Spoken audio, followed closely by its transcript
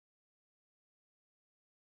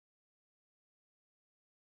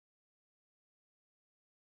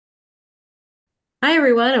Hi,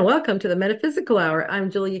 everyone, and welcome to the Metaphysical Hour.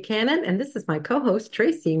 I'm Julia Cannon, and this is my co-host,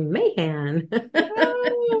 Tracie Mahan. Woo!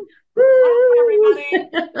 Hi, Woo!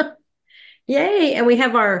 everybody. Yay! And we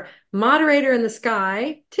have our moderator in the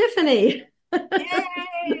sky, Tiffany.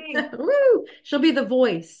 Yay! Woo! She'll be the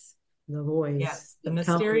voice Yes, the of calmness.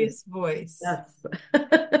 mysterious voice. Yes.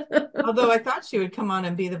 Although I thought she would come on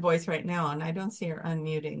and be the voice right now, and I don't see her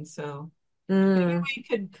unmuting. So maybe Mm, we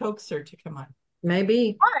could coax her to come on.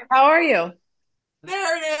 maybe. Hi, how are you?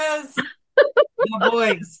 There it is. The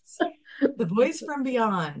voice. The voice from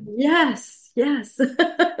beyond. Yes, yes.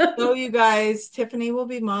 So you guys, Tiffany will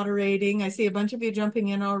be moderating. I see a bunch of you jumping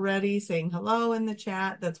in already, saying hello in the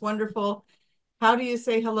chat. That's wonderful. How do you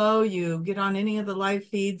say hello? You get on any of the live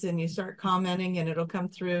feeds and you start commenting, and it'll come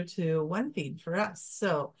through to one feed for us.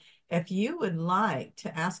 So if you would like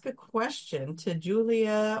to ask a question to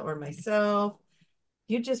Julia or myself,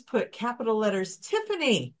 you just put capital letters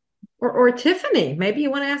Tiffany. Or Tiffany. Maybe you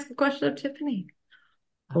want to ask a question of Tiffany.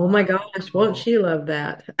 Oh my gosh, won't Oh, she love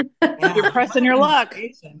that? yeah. You're What pressing an your luck.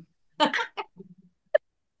 invitation.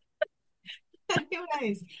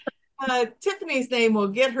 Anyways, Tiffany's name will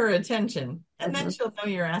get her attention, and then Mhm. she'll know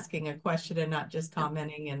you're asking a question and not just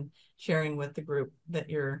commenting and sharing with the group that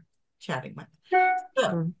you're chatting with. So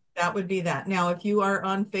Mhm. that would be that. Now, if you are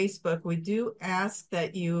on Facebook, we do ask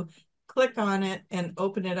that you click on it and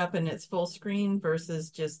open it up in its full screen versus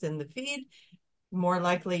just in the feed. More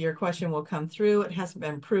likely your question will come through. It hasn't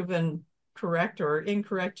been proven correct or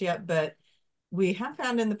incorrect yet, but we have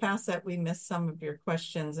found in the past that we missed some of your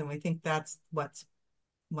questions, and we think that's what's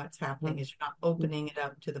happening is you're not opening it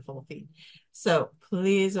up to the full feed. So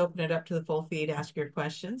please open it up to the full feed, ask your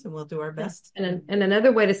questions, and we'll do our Yeah. best. And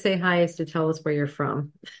another way to say hi is to tell us where you're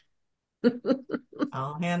from.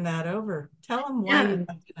 I'll hand that over. Tell them why Yeah. you'd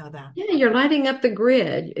like to know that. Yeah, you're lighting up the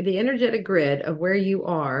grid, the energetic grid of where you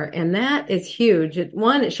are, and that is huge.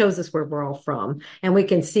 One, it shows us where we're all from, and we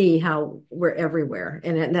can see how we're everywhere,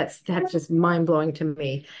 and that's just mind blowing to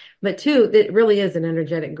me. But two, it really is an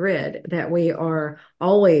energetic grid that we are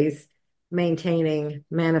always maintaining,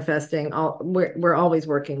 manifesting. We're always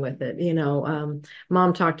working with it.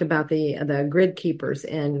 Mom talked about the grid keepers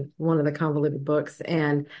in one of the convoluted books,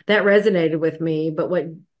 and that resonated with me. But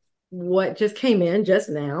what just came in just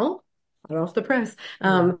now, hot off the press,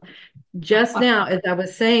 just now, as I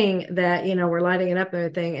was saying that, we're lighting it up and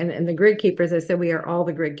everything, and the grid keepers, I said we are all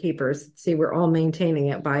the grid keepers. See, we're all maintaining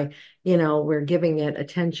it by, we're giving it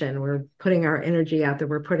attention. We're putting our energy out there.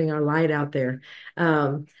 We're putting our light out there.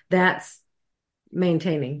 That's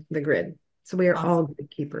maintaining the grid. So we are all Awesome.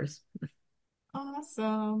 grid keepers.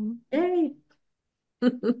 Awesome. Yay.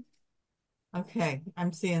 Okay,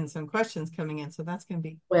 I'm seeing some questions coming in, so that's going to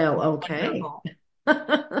be Well, okay.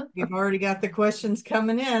 wonderful. We've already got the questions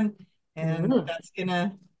coming in, and Mm.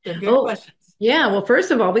 they're good Oh, questions. yeah. Well,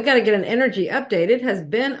 first of all, we got to get an energy update. It has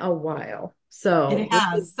been a while. So, It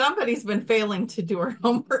has. Somebody's been failing to do our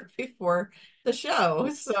homework before the show.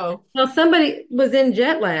 So well, somebody was in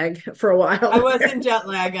jet lag for a I while was there. in jet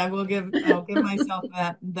lag. I'll give myself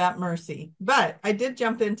that mercy. But I did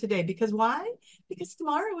jump in today because why? Because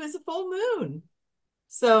tomorrow is a full moon.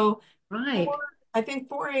 So Right. four, I think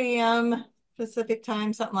 4 a.m. Pacific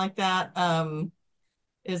time, something like that,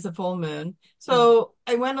 is a full moon. So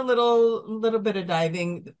I went a little bit of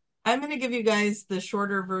diving. I'm going to give you guys the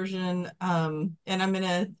shorter version, and I'm going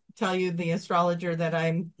to tell you the astrologer that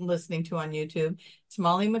I'm listening to on YouTube. It's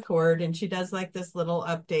Molly McCord, and she does like this little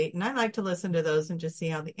update, and I like to listen to those and just see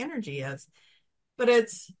how the energy is. But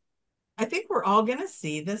I think we're all going to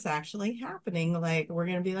see this actually happening. Like we're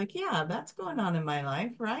going to be like, yeah, that's going on in my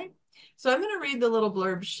life, right? So I'm going to read the little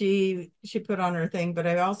blurb she put on her thing, but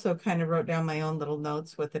I also kind of wrote down my own little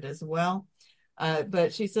notes with it as well.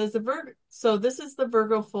 But she says so this is the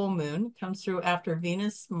Virgo full moon, comes through after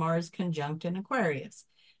Venus Mars conjunct in Aquarius,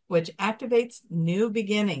 which activates new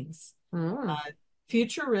beginnings, Mm. uh,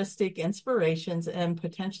 futuristic inspirations, and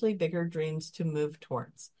potentially bigger dreams to move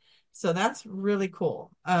towards. So that's really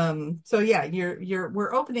cool. So yeah,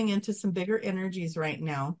 we're opening into some bigger energies right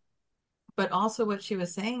now. But also what she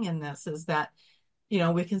was saying in this is that,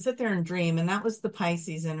 we can sit there and dream, and that was the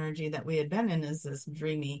Pisces energy that we had been in, is this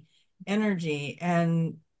dreamy energy.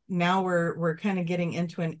 And now we're kind of getting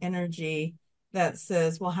into an energy that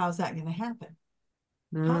says, well, how's that going to happen?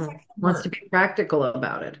 How's that Mm. going to Wants to work? be practical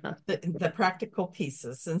about it, huh? The practical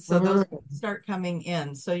pieces. And so those Mm. start coming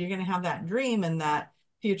in. So you're going to have that dream and that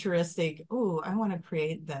futuristic, oh, I want to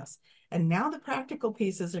create this. And now the practical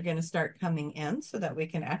pieces are going to start coming in so that we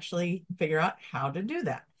can actually figure out how to do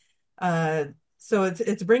that. Uh, So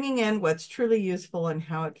it's bringing in what's truly useful and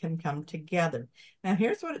how it can come together. Now,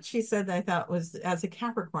 here's what she said that I thought was, as a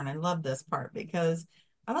Capricorn, I love this part because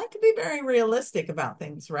I like to be very realistic about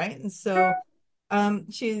things, right? And so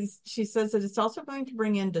she says that it's also going to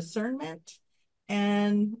bring in discernment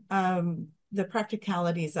and the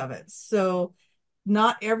practicalities of it. So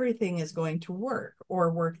not everything is going to work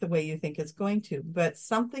or work the way you think it's going to, but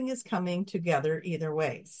something is coming together either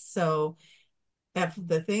way. So if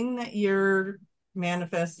the thing that you're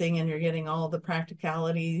manifesting and you're getting all the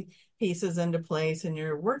practicality pieces into place and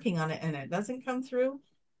you're working on it and it doesn't come through,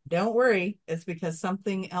 don't worry. It's because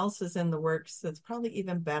something else is in the works that's probably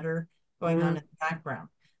even better going on Mm-hmm. in the background.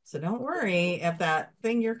 So don't worry if that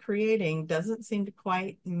thing you're creating doesn't seem to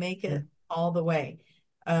quite make it all the way.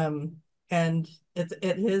 Um, and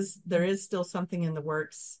there is still something in the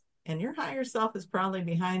works, and your higher self is probably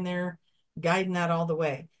behind there guiding that all the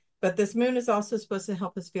way. But this moon is also supposed to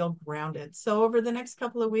help us feel grounded. So over the next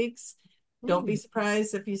couple of weeks, don't be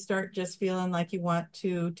surprised if you start just feeling like you want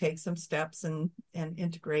to take some steps and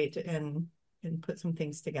integrate and put some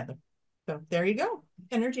things together. So there you go.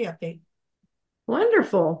 Energy update.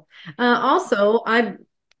 Wonderful. Also, I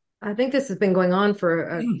think this has been going on for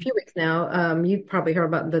a few weeks now. You've probably heard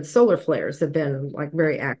about the solar flares have been like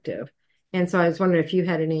very active. And so I was wondering if you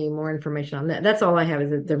had any more information on that. That's all I have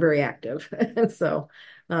is that they're very active. And so,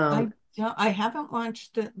 I um, I haven't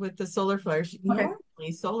watched it with the solar flares. okay.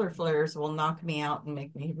 Normally, solar flares will knock me out and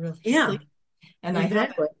make me really Yeah, sleepy, and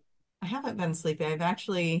exactly. I haven't been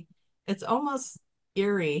sleepy. It's almost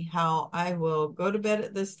eerie how I will go to bed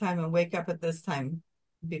at this time and wake up at this time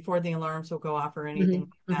before the alarms will go off or anything Hmm.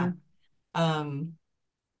 like that. Hmm. Um,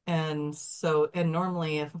 and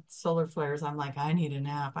normally if solar flares, I'm like, I need a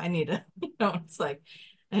nap. I need a, it's like,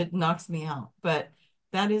 it knocks me out. But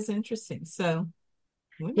that is interesting. So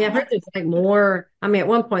we Yeah, might I've heard have there's like more. I mean, at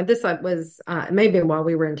one point, this was maybe while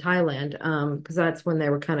we were in Thailand, because that's when they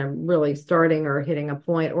were kind of really starting or hitting a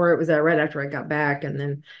point, or it was right after I got back. And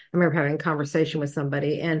then I remember having a conversation with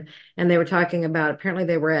somebody, and they were talking about apparently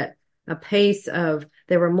they were at a pace of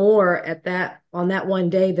they were more at that on that one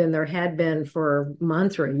day than there had been for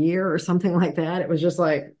months or a year or something like that. It was just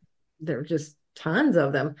like there were just tons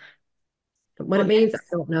of them. What it well, means, I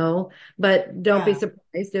yes. don't know. But don't be Yeah.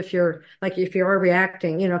 surprised if you're like if you are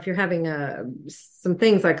reacting, if you're having some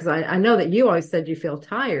things like because I know that you always said you feel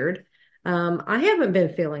tired. I haven't been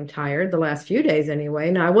feeling tired the last few days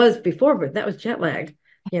anyway. Now I was before, but that was jet lag.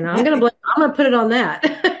 I'm gonna put it on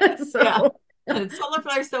that. Yeah. So And solar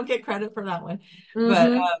flares don't get credit for that one.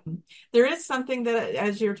 But hmm. there is something that,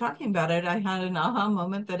 as you're talking about it, I had an aha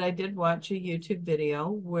moment that I did watch a YouTube video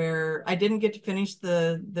where I didn't get to finish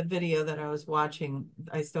the video that I was watching.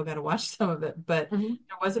 I still got to watch some of it, but Hmm.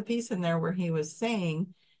 there was a piece in there where he was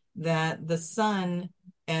saying that the sun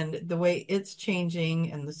and the way it's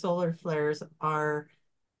changing and the solar flares are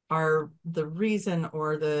the reason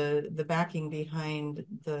or the backing behind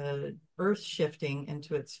the Earth shifting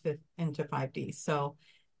into 5D. So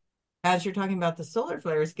as you're talking about the solar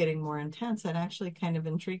flares getting more intense, that actually kind of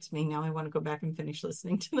intrigues me. Now I want to go back and finish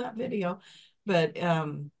listening to that video. But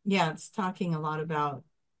yeah, it's talking a lot about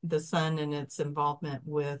the sun and its involvement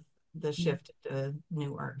with the shift to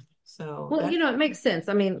new Earth. So Well, that it makes sense.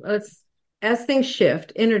 I mean, let's as things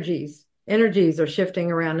shift, energies are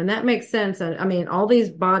shifting around, and that makes sense. And I mean, all these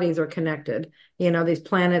bodies are connected. These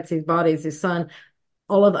planets, these bodies, the sun,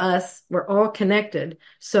 all of us, we're all connected.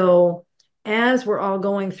 So as we're all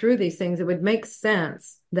going through these things, it would make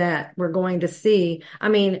sense that we're going to see. I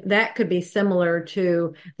mean, that could be similar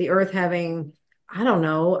to the Earth having, I don't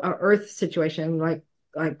know, a Earth situation like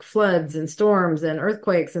floods and storms and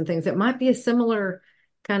earthquakes and things. It might be a similar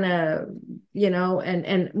kind of,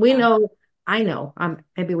 and we yeah, know, I know,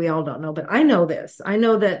 maybe we all don't know, but I know this. I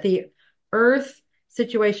know that the Earth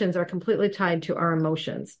situations are completely tied to our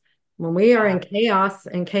emotions. When we are in yeah, chaos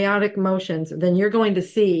and chaotic motions, then you're going to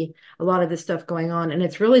see a lot of this stuff going on. And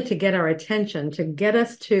it's really to get our attention, to get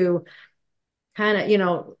us to kind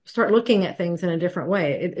of, start looking at things in a different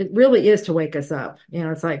way. It really is to wake us up.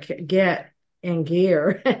 It's like get in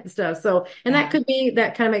gear and stuff. So, and yeah,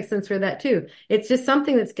 that kind of makes sense for that too. It's just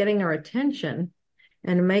something that's getting our attention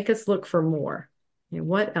and make us look for more.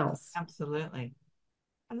 What else? absolutely.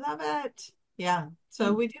 I love it. Yeah.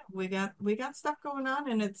 So we got stuff going on,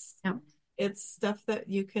 and Yeah. it's stuff that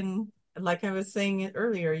you can, like I was saying it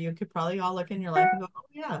earlier, you could probably all look in your life and go, oh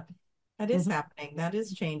yeah, that is Mhm. happening, that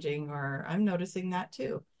is changing, or I'm noticing that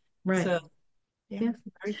too. Right. So yeah, Yeah.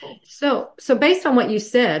 very cool. So based on what you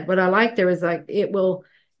said, what I like there is like it will,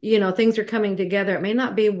 things are coming together. It may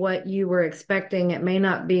not be what you were expecting. It may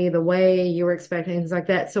not be the way you were expecting, things like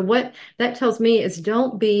that. So what that tells me is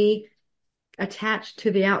don't be attached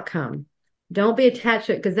to the outcome. Don't be attached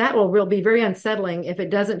to it because that will be very unsettling if it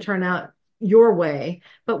doesn't turn out your way.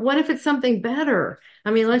 But what if it's something better?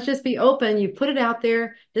 I mean, let's just be open. You put it out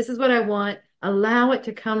there. This is what I want. Allow it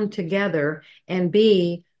to come together and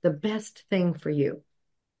be the best thing for you.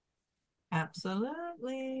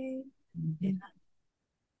 Absolutely. Yeah. Mhm.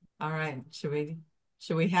 All right.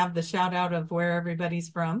 Should we have the shout out of where everybody's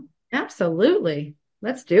from? Absolutely.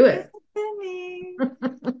 Let's do it. Tiffany. Well,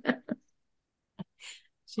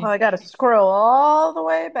 She's I got to scroll all the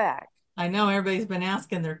way back. I know everybody's been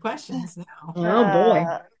asking their questions now.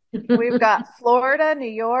 Oh boy. We've got Florida, New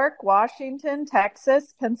York, Washington,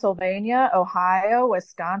 Texas, Pennsylvania, Ohio,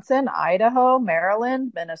 Wisconsin, Idaho,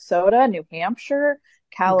 Maryland, Minnesota, New Hampshire,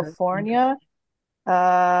 California,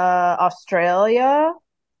 Australia,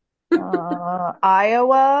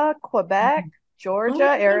 Iowa, Quebec,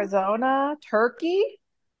 Georgia, Oh. Arizona, Turkey,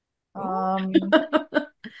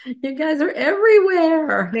 You guys are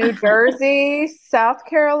everywhere. New Jersey, South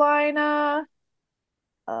Carolina,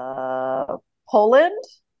 Poland,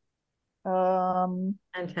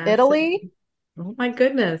 Fantastic. Italy. Oh my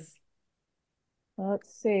goodness.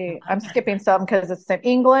 Let's see. I'm skipping some because it's in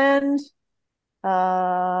England.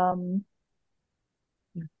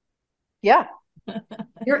 Yeah.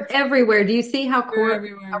 You're everywhere. Do you see how We're cool, how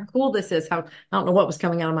everywhere. cool this is? How I don't know what was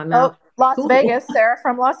coming out of my Oh, mouth. Las Cool. Vegas. Sarah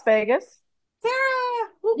from Las Vegas. Sarah!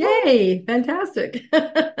 Woo-hoo! Yay, fantastic.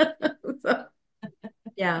 So,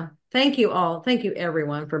 yeah. Thank you all. Thank you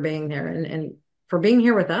everyone for being there and for being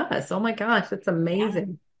here with us. Oh my gosh, that's Yeah,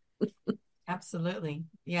 amazing. absolutely.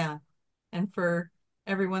 Yeah. And for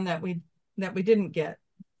everyone that we didn't get,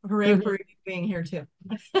 hooray Mhm. for you being here too.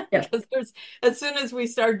 Yeah. Because there's as soon as we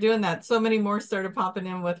started doing that, so many more started popping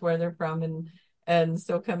in with where they're from and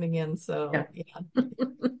still coming in. So Yeah. yeah,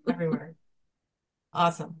 everywhere.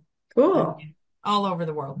 Awesome. Cool. All over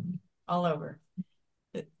the world. All over.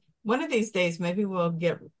 One of these days, maybe we'll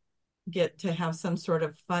get to have some sort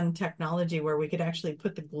of fun technology where we could actually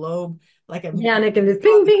put the globe like a Yeah, and it can just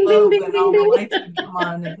on bing, the bing, bing, globe bing, and bing, all the bing. lights would come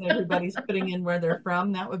on and everybody's putting in where they're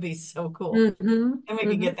from. That would be so cool. Mm-hmm. And we could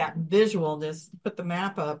Mm-hmm. get that visual, just put the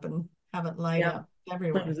map up and have it light Yeah, up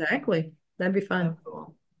everywhere. exactly. That'd be So fun.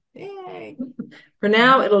 cool. Yay. For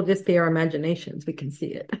now, it'll just be our imaginations. We can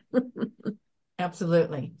see it.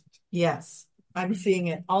 Absolutely. Yes. I'm seeing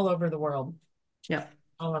it all over the world. Yeah.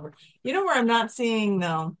 All over. You know where I'm not seeing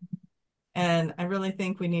though, and I really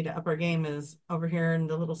think we need to up our game is over here in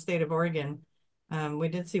the little state of Oregon. We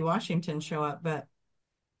did see Washington show up, but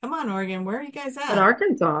come on, Oregon, where are you guys But at?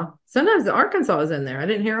 Arkansas, sometimes Arkansas is in there. I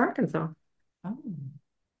didn't hear Arkansas. Oh,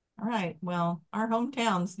 all right. Well, our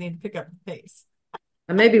hometowns need to pick up the pace.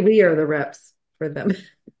 And maybe we are the reps for them.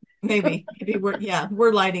 Maybe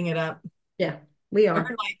we're lighting it up. Yeah, we Our are.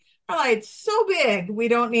 light, our light's so big, we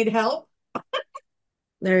don't need help.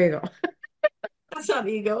 There you go. That's not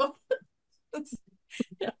ego. That's,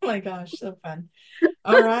 oh my gosh, so fun.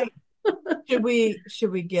 All right. Should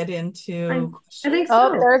we get I, into I think questions?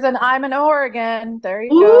 Oh, so. there's an I'm in Oregon. There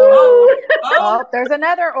you Ooh, go. Oh, oh, Oh, there's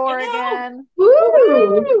another I know. Oregon.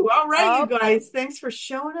 ooh. Woo! All right, you Oh, guys. Thanks for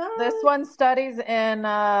showing up. this one studies in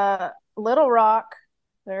Little Rock.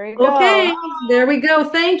 There you go. Okay, there we go.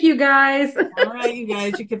 Thank you, guys. All right, you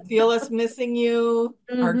guys. You can feel us missing you.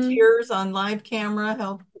 Our Hmm. tears on live camera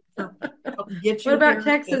help get What you about here.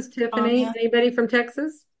 Texas, Tiffany? Tanya. Anybody from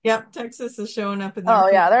Texas? Yep, Texas is showing up in there Oh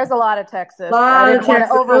too. yeah, there's a lot of Texas. I Lot of didn't want to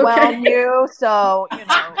Texas. overwhelm Okay. you, so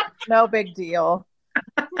no big deal.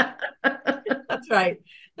 That's right.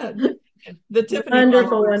 The Tiffany Wonderful,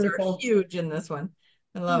 followers are wonderful. huge in this one.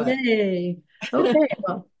 I love Yay. Okay, it.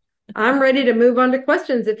 well, I'm ready to move on to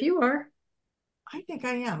questions if you are. I think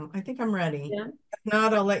I am. I think I'm ready. Yeah. If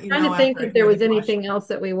not, I'll let you Trying know to think after I if there hear the was question. anything else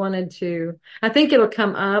that we wanted to. I think it'll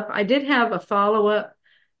come up. I did have a follow-up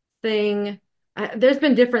thing. There's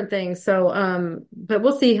been different things, so but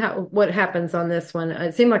we'll see what happens on this one.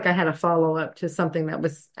 It seemed like I had a follow-up to something that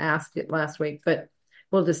was asked last week, but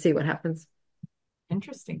we'll just see what happens.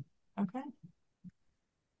 Interesting. Okay.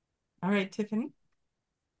 All right, Tiffany.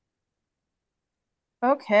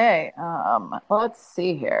 Okay, let's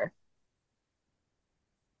see here.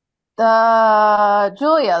 The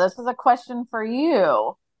Julia, this is a question for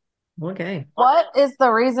you. Okay. What is the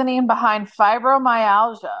reasoning behind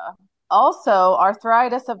fibromyalgia? Also,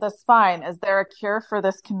 arthritis of the spine. Is there a cure for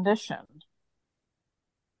this condition?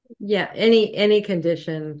 Yeah, any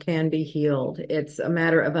condition can be healed. It's a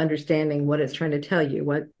matter of understanding what it's trying to tell you,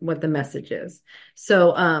 what the message is.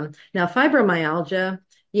 So now fibromyalgia,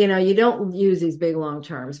 you don't use these big long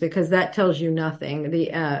terms because that tells you nothing.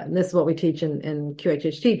 This is what we teach in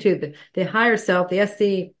QHHT too. The higher self, the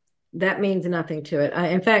SC, that means nothing to it.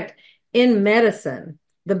 In fact, In medicine,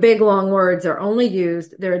 the big long words are only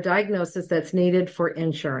used. They're a diagnosis that's needed for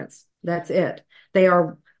insurance. That's it. They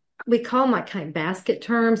are, we call them like kind of basket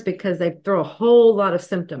terms because they throw a whole lot of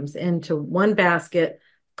symptoms into one basket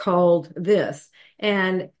called this.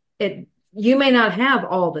 And you may not have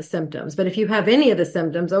all the symptoms, but if you have any of the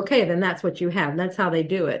symptoms, okay, then that's what you have. That's how they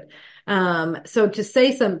do it. So to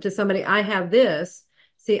say to somebody, I have this,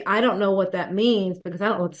 see, I don't know what that means because I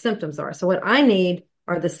don't know what the symptoms are. So what I need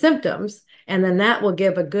are the symptoms, and then that will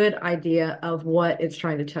give a good idea of what it's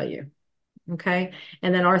trying to tell you. Okay.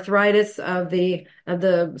 And then arthritis of the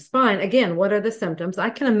spine. Again, what are the symptoms? I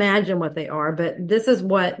can imagine what they are, but this is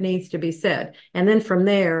what needs to be said. And then from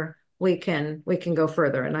there, we can go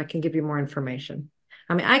further and I can give you more information.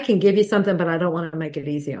 I mean, I can give you something, but I don't want to make it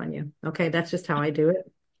easy on you. Okay. That's just how I do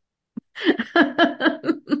it.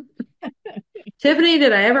 Tiffany,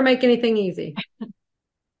 did I ever make anything easy?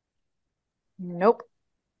 Nope.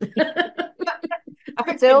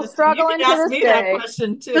 I'm Still gonna- struggling you can to ask this me that day.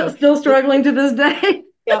 question too. Still struggling to this day.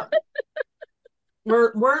 Yeah.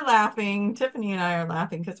 We're laughing. Tiffany and I are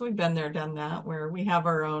laughing because we've been there, done that, where we have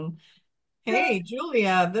our own, hey,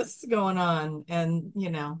 Julia, this is going on. And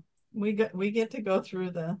we get to go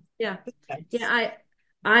through the Yeah. steps. Yeah,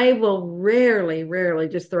 I will rarely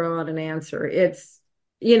just throw out an answer. It's,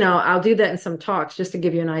 I'll do that in some talks just to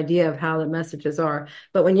give you an idea of how the messages are.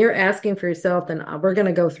 But when you're asking for yourself, then we're going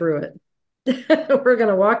to go through it. We're going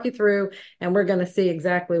to walk you through and we're going to see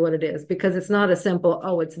exactly what it is because it's not a simple,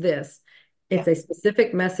 oh, it's this. It's a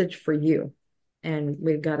specific message for you. And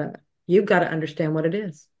you've got to understand what it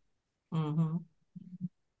is. Mm-hmm.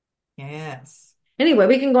 Yes. Anyway,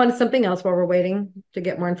 we can go on to something else while we're waiting to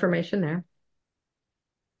get more information there.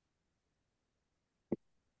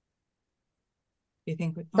 Do you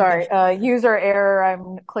think? Sorry, user error.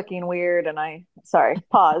 I'm clicking weird and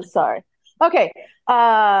pause. Sorry. Okay.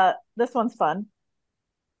 This one's fun.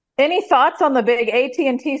 Any thoughts on the big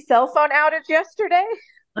AT&T cell phone outage yesterday?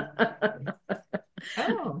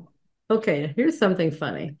 Oh. Okay, here's something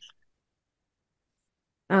funny.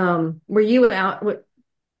 Were you out?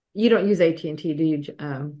 You don't use AT&T, do you,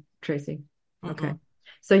 Tracie? Okay. Mm-mm.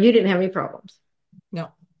 So you didn't have any problems. No.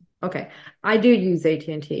 Okay. I do use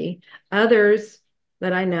AT&T. Others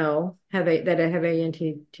that I know have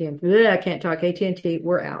AT&T. I can't talk AT&T.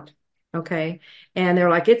 We're out. Okay. And they're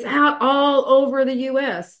like, it's out all over the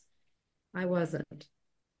US. I wasn't.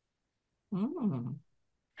 Mm.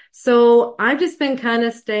 So I've just been kind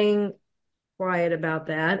of staying quiet about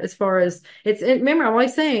that as far as remember, I'm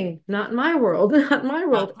always saying, not in my world, not in my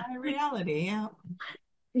world. Not my reality, yeah.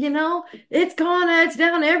 It's gone, it's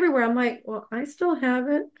down everywhere. I'm like, well, I still have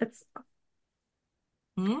it.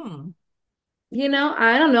 Mm.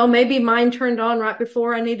 I don't know, maybe mine turned on right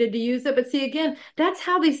before I needed to use it. But see, again, that's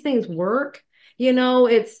how these things work.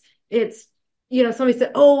 Somebody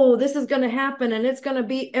said, oh, this is going to happen and it's going to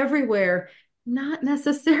be everywhere. Not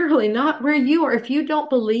necessarily, not where you are. If you don't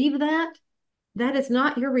believe that is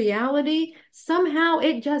not your reality, somehow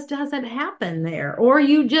it just doesn't happen there, or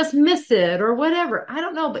you just miss it, or whatever. I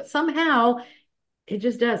don't know, but somehow it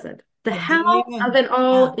just doesn't. The how of it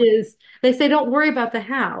all is, they say, don't worry about the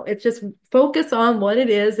how. It's just focus on what it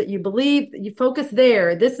is that you believe, you focus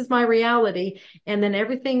there. This is my reality. And then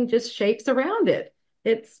everything just shapes around it.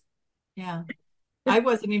 Yeah. I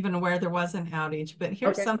wasn't even aware there was an outage, but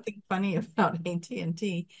here's Okay. something funny about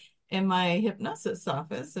AT&T. In my hypnosis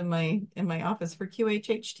office, in my office for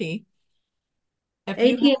QHHT.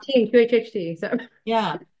 AT&T and QHHT.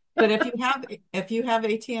 Yeah. But if you have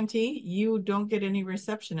AT&T, you don't get any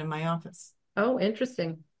reception in my office. Oh,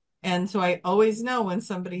 interesting. And so I always know when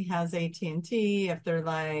somebody has AT&T, if they're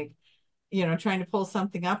like, trying to pull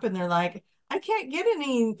something up and they're like, I can't get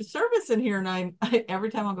any service in here. And every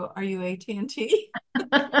time I'll go, are you AT&T?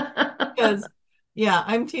 Because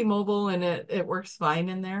I'm T-Mobile and it works fine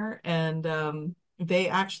in there. And they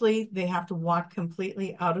have to walk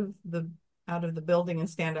completely out of the building and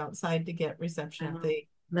stand outside to get reception if they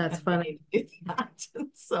That's funny. need to do that.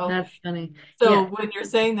 So that's funny. So when you're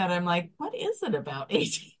saying that, I'm like, what is it about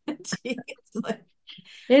AT&T? It's like,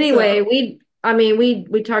 anyway, we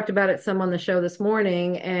talked about it some on the show this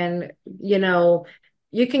morning, and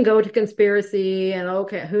you can go to conspiracy and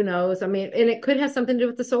okay, who knows? I mean, and it could have something to do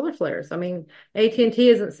with the solar flares. I mean, AT&T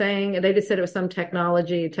isn't saying, they just said it was some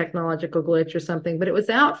technological glitch or something, but it was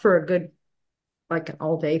out for a good, like an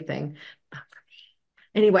all day thing.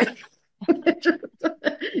 Anyway,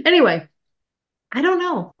 anyway, I don't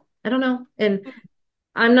know. And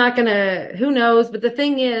I'm not gonna, who knows? But the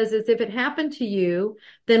thing is if it happened to you,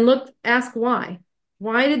 then ask why.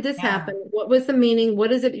 Why did this happen? What was the meaning?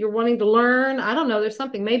 What is it you're wanting to learn? I don't know. There's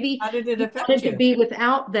something. Maybe how did it you affect wanted you? to be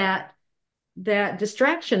without that that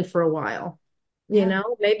distraction for a while. Yeah.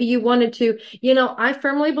 Maybe you wanted to, I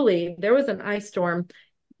firmly believe there was an ice storm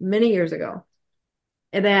many years ago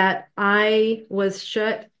that I was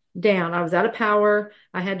shut down. I was out of power.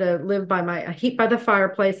 I had to live by my heat by the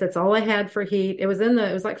fireplace. That's all I had for heat. It was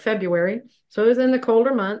like February. So it was in the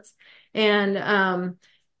colder months. And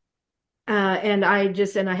and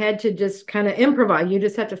I had to just kind of improvise. You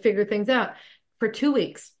just have to figure things out. For 2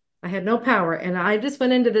 weeks, I had no power, and I just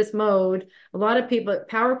went into this mode. A lot of people,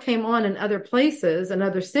 power came on in other places and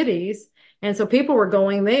other cities, and so people were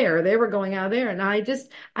going there. They were going out there, and I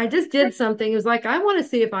just did something. It was like I want to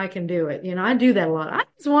see if I can do it. I do that a lot. I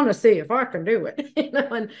just want to see if I can do it.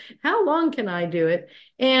 And how long can I do it?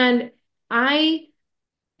 And I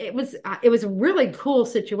it was a really cool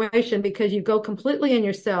situation because you go completely in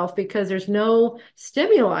yourself because there's no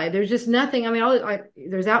stimuli. There's just nothing. I mean,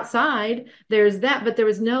 there's outside, there's that, but there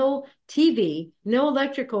was no TV, no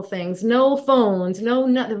electrical things, no phones,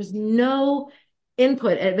 there was no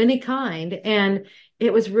input of any kind. And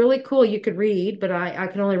it was really cool. You could read, but I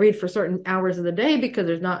can only read for certain hours of the day because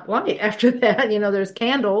there's not light after that. There's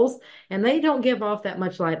candles and they don't give off that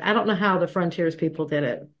much light. I don't know how the frontiers people did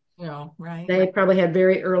it. No, right. They probably had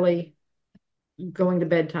very early going to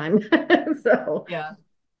bedtime. So, Yeah.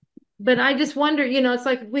 but I just wonder, it's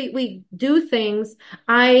like we do things.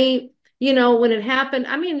 When it happened,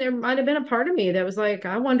 I mean, there might have been a part of me that was like,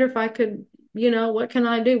 I wonder if I could, what can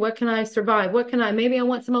I do? What can I survive? Maybe I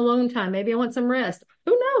want some alone time. Maybe I want some rest.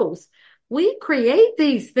 Who knows? We create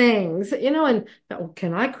these things, and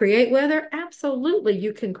can I create weather? Absolutely.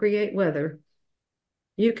 You can create weather.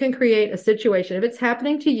 You can create a situation. If it's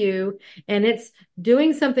happening to you and it's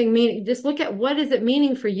doing something mean, just look at what is it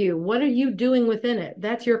meaning for you? What are you doing within it?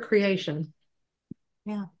 That's your creation.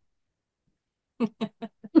 Yeah.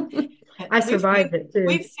 I survived it too.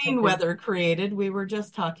 We've seen weather created. We were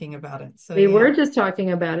just talking about it. So we were just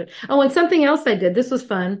talking about it. Oh, and something else I did. This was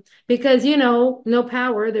fun because, no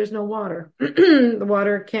power, there's no water. The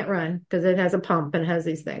water can't run because it has a pump and has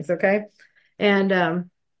these things. Okay. And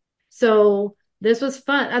so this was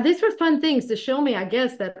fun. These were fun things to show me, I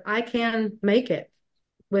guess, that I can make it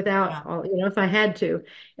without, if I had to.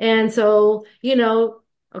 And so,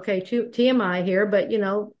 okay, TMI here, but,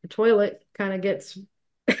 the toilet kind of gets,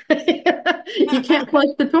 you can't flush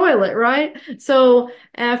the toilet, right? So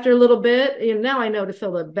after a little bit, now I know to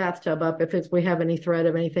fill the bathtub up if we have any thread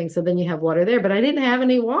of anything. So then you have water there, but I didn't have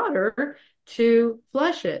any water to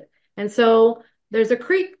flush it. And so there's a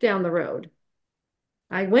creek down the road.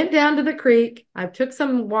 I went down to the creek. I took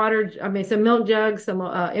some some milk jugs, some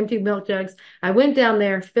empty milk jugs. I went down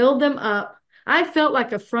there, filled them up. I felt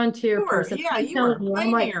like a frontier person. Yeah, you were a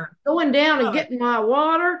I'm like going down and getting my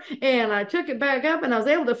water, and I took it back up, and I was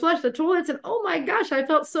able to flush the toilets. And oh my gosh, I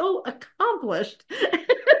felt so accomplished.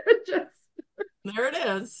 There it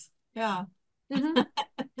is. Yeah. Mm-hmm.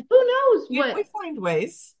 Who knows what? We find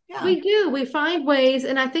ways. Yeah. We do. We find ways,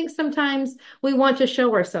 and I think sometimes we want to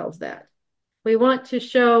show ourselves that. We want to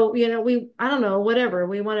show, I don't know, whatever.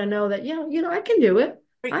 We want to know that, I can do it.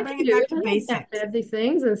 I can do it. I have to have these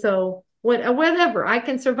things. And so whatever, I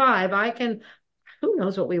can survive. Who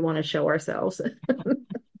knows what we want to show ourselves.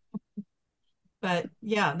 But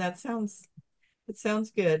yeah, it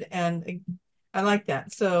sounds good. And I like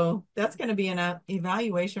that. So that's going to be an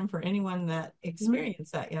evaluation for anyone that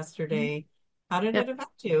experienced that yesterday. How did it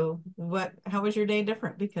affect you? How was your day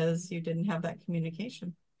different because you didn't have that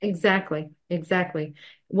communication? Exactly.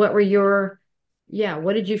 What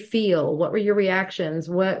did you feel? What were your reactions?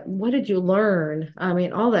 What did you learn? I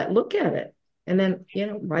mean, all that, look at it. And then,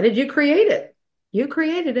 why did you create it? You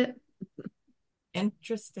created it.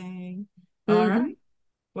 Interesting. All right.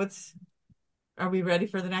 Are we ready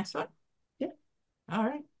for the next one? Yeah. All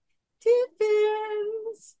right.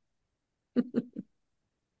 Tiffins.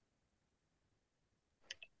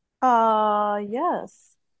 Yes.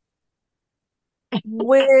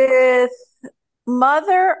 With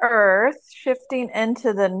Mother Earth shifting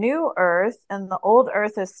into the new Earth and the old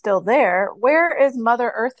Earth is still there, where is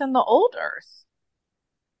Mother Earth in the old Earth?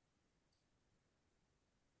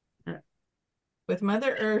 With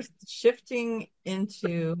Mother Earth shifting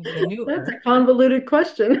into the new Earth. That's a convoluted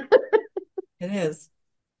question. It is.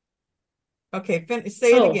 Okay,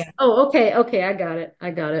 say it again. Oh, okay. I got it.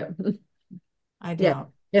 I don't. Yeah.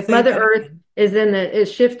 If Mother Earth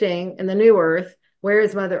is shifting in the new Earth, where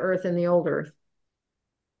is Mother Earth in the old Earth?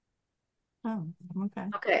 Oh, okay.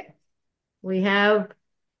 Okay. We have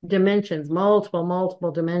dimensions,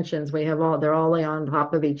 multiple dimensions. They're all on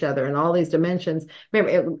top of each other, and all these dimensions.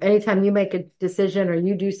 Remember, anytime you make a decision or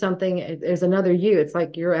you do something, there's another you. It's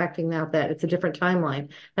like you're acting out that. It's a different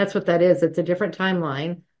timeline. That's what that is. It's a different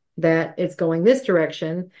timeline that it's going this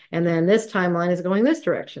direction, and then this timeline is going this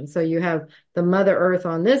direction. So you have the Mother Earth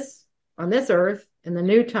on this Earth in the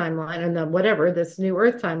new timeline and the whatever, this new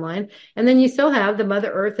Earth timeline. And then you still have the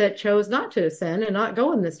Mother Earth that chose not to ascend and not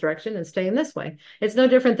go in this direction and stay in this way. It's no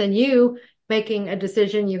different than you making a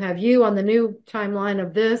decision. You have you on the new timeline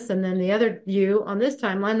of this, and then the other you on this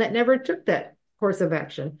timeline that never took that course of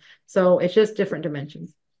action. So it's just different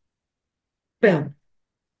dimensions. Yeah. Boom.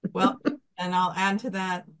 Well, and I'll add to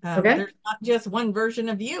that. Okay. There's not just one version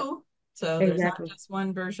of you. So there's not Exactly. just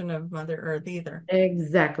one version of Mother Earth either.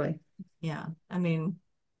 Exactly. Yeah. I mean,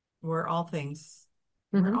 we're all things.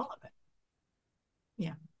 We're Mm-hmm. all of it.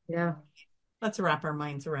 Yeah. Yeah. Let's wrap our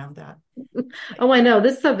minds around that. Oh, I know.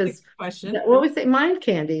 This stuff is Question. what we say, mind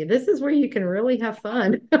candy. This is where you can really have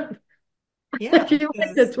fun. Yeah. If you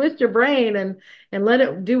like to twist your brain and let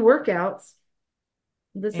it do workouts,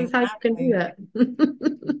 this is how you can do Exactly.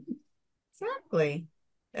 that. Exactly.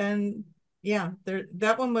 And yeah,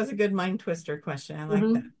 that one was a good mind twister question. I like that.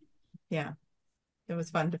 Mhm. Yeah. It was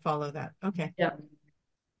fun to follow that. Okay. Yeah,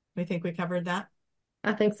 We think we covered that.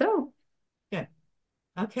 I think so. Good.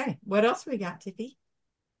 Okay. What else we got, Tiffy?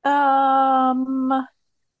 Um,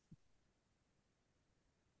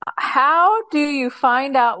 how do you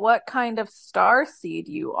find out what kind of star seed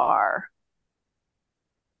you are?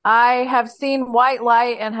 I have seen white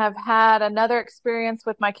light and have had another experience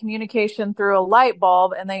with my communication through a light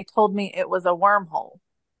bulb, and they told me it was a wormhole.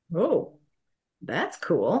 Oh, that's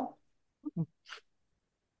cool.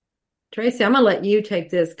 Tracie, I'm gonna let you take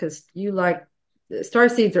this because you like star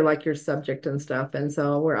seeds are like your subject and stuff. And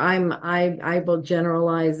so where I will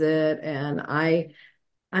generalize it, and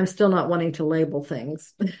I'm still not wanting to label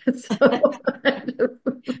things. So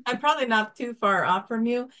I'm probably not too far off from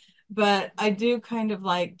you, but I do kind of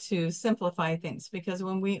like to simplify things because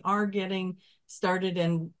when we are getting started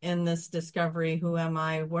in this discovery, who am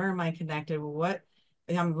I? Where am I connected? What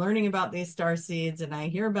I'm learning about these star seeds, and I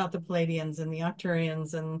hear about the Pleiadians and the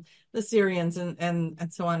Octurians and the Syrians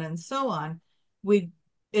and so on and so on. We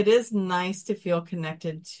it is nice to feel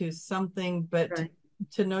connected to something, but right.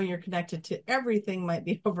 to know you're connected to everything might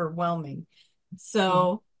be overwhelming. Mhm.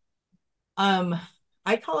 So um,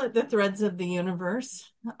 I call it the threads of the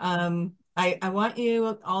universe. I want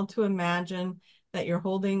you all to imagine that you're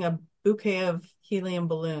holding a bouquet of helium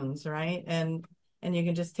balloons, right? And you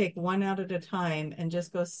can just take one out at a time and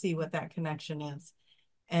just go see what that connection is.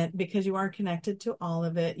 And because you are connected to all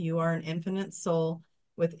of it, you are an infinite soul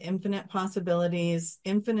with infinite possibilities,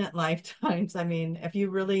 infinite lifetimes. I mean, if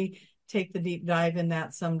you really take the deep dive in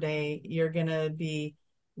that someday, you're gonna be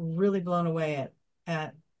really blown away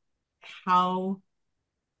at how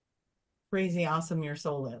crazy awesome your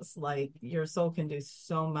soul is. Like your soul can do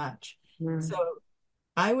so much. So Mm.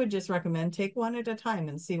 I would just recommend take one at a time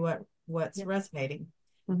and see what's Yeah. resonating.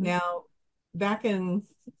 Mhm. Now, back in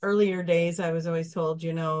earlier days, I was always told,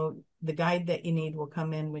 the guide that you need will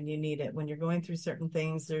come in when you need it. When you're going through certain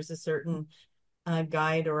things, there's a certain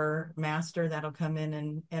guide or master that'll come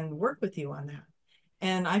in and work with you on that.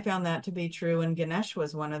 And I found that to be true. And Ganesh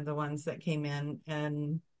was one of the ones that came in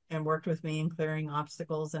and worked with me in clearing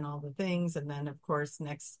obstacles and all the things. And then of course,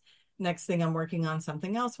 next thing I'm working on,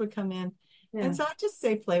 something else would come in. Yeah. And so I just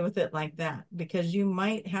say play with it like that, because you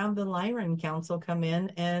might have the Lyran Council come in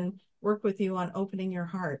and work with you on opening your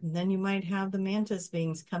heart. And then you might have the mantis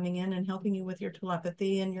beings coming in and helping you with your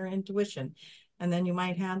telepathy and your intuition. And then you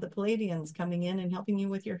might have the Pleiadians coming in and helping you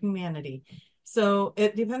with your humanity. So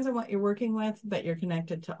it depends on what you're working with, but you're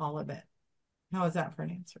connected to all of it. How is that for an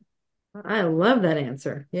answer? I love that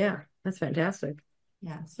answer. Yeah, that's fantastic.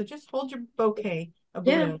 Yeah. So just hold your bouquet of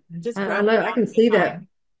Yeah, balloons and just I grab one love. I out can at see a that. time.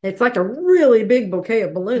 It's like a really big bouquet of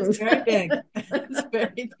It's balloons. very big. It's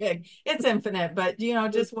very big. It's infinite, but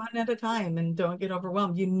just one at a time and don't get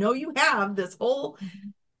overwhelmed. You have this whole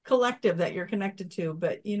collective that you're connected to,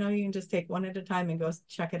 but you can just take one at a time and go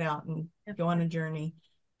check it out and Yeah, go on a journey.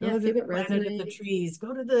 Go yeah, to see the what planet of the resonates. trees,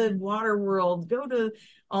 go to the water world, go to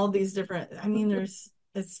all these different, I mean, it's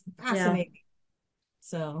Yeah. fascinating.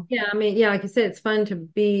 So Yeah, I mean, yeah, like you said, it's fun to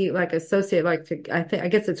be like associate, like I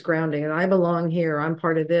guess it's grounding and I belong here. I'm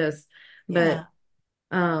part of this. But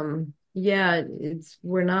yeah, yeah,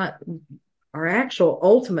 we're not our actual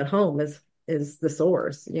ultimate home is the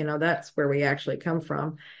source. That's where we actually come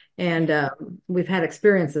from. And yeah, we've had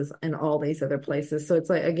experiences in all these other places. So it's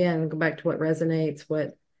like again, go back to what resonates,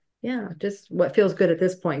 yeah, just what feels good at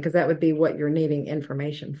this point, because that would be what you're needing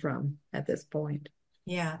information from at this point.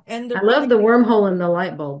 yeah. And I there love probably the wormhole in the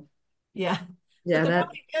light bulb. Yeah. But Yeah, there that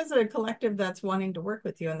probably is a collective that's wanting to work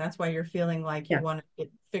with you, and that's why you're feeling like you yeah. want to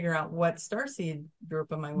figure out what starseed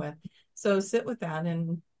group am I with. So sit with that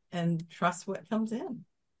and trust what comes in.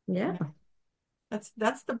 Yeah, Yeah.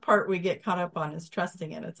 That's the part we get caught up on is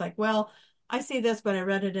trusting it. It's like, well, I see this, but I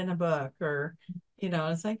read it in a book, or,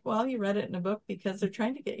 it's like, well, you read it in a book because they're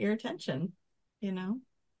trying to get your attention, you know,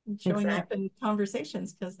 and showing up exactly. in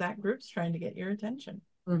conversations because that group's trying to get your attention.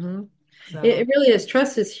 Hmm. It So, really is.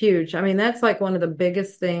 Trust is huge. I mean, that's like one of the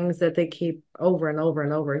biggest things that they keep over and over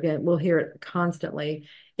and over again. We'll hear it constantly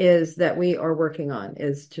is that we are working on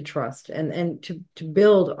is to trust and to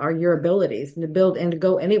build your abilities and to build and to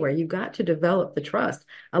go anywhere. You've got to develop the trust.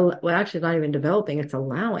 Well, actually, not even developing, it's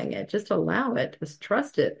allowing it. Just allow it. Just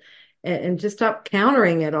trust it and just stop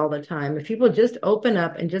countering it all the time. If people just open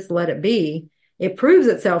up and just let it be, it proves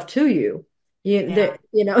itself to you. yeah,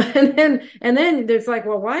 And then there's like,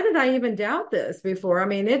 well, why did I even doubt this before? I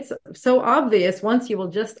mean, it's so obvious once you will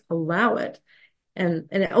just allow it. And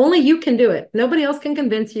only you can do it. Nobody else can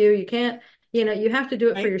convince you. You can't, you have to do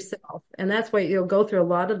it for right. yourself. And that's why you'll go through a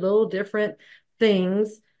lot of little different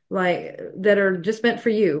things like that are just meant for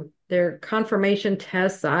you. They're confirmation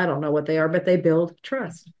tests. I don't know what they are, but they build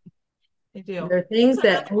trust. They do. They're Here's things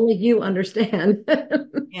that another, only you understand.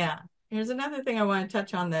 yeah. Here's another thing I want to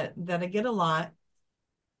touch on that I get a lot.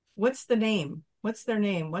 What's the name? What's their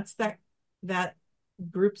name? What's that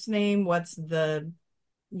group's name? What's the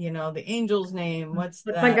angel's name? What's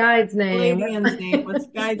What's my that guide's name? Palladian's name? What's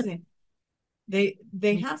the guide's name?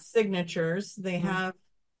 They have signatures. They have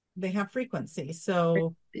frequency.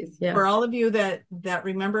 So for Yes. all of you that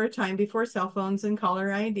remember a time before cell phones and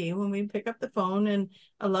caller ID, when we pick up the phone and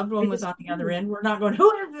a loved one We was just on the other end, we're not going, "Who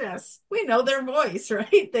is this?" We know their voice,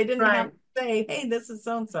 right? They didn't have right. to say, "Hey, this is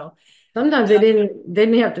so and so." Sometimes they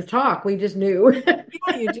didn't have to talk. We just knew.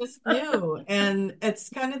 Yeah, you just knew. And it's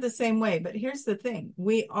kind of the same way. But here's the thing,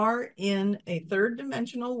 we are in a third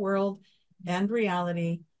dimensional world and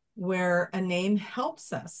reality where a name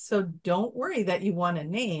helps us. So don't worry that you want a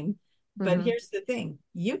name. But Hmm. here's the thing,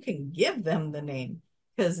 you can give them the name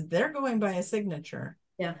because they're going by a signature.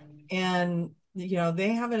 Yeah. And they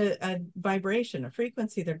have a vibration, a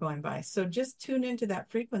frequency they're going by. So just tune into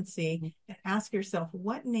that frequency and ask yourself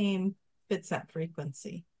what name fits that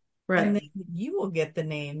frequency, and then Right. you will get the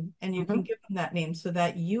name and you can Hmm. give them that name so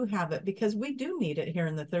that you have it, because we do need it here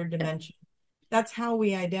in the third Yeah. dimension. That's how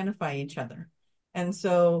we identify each other. And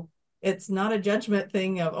so it's not a judgment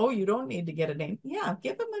thing of, oh, you don't need to get a name. Yeah,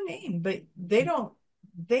 give them a name, but they don't,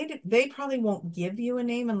 they probably won't give you a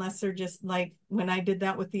name unless they're just like when I did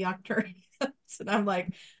that with the Octurians. And I'm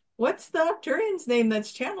like, what's the Octurian's name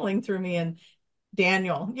that's channeling through me? And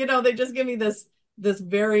Daniel, they just give me this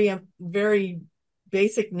very very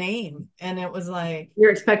basic name, and it was like,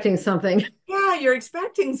 You're expecting something. yeah, you're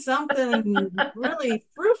expecting something really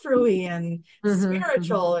frou-frou-y and Hmm. Hmm.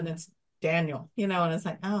 spiritual, and it's Daniel, and it's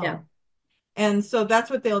like, Yeah. oh. And so that's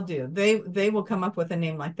what they'll do. They will come up with a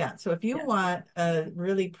name like that. So if you Yeah. want a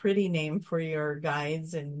really pretty name for your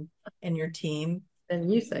guides and your team,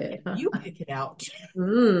 And you say it, huh? you pick it out.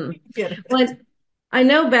 Mm. You get it. Well, I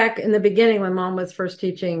know back in the beginning when mom was first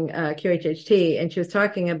teaching QHHT, and she was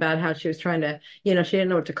talking about how she was trying to, she didn't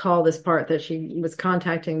know what to call this part that she was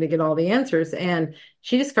contacting to get all the answers. And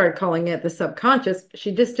she just started calling it the subconscious.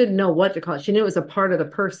 She just didn't know what to call it. She knew it was a part of the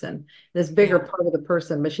person, this bigger Yeah, part of the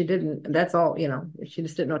person, but she didn't, that's all, she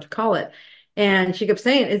just didn't know what to call it. And she kept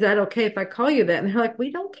saying, "Is that okay if I call you that?" And they're like,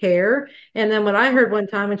 "We don't care." And then what I heard one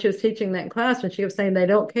time when she was teaching that in class, when she was saying they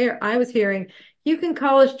don't care, I was hearing, "You can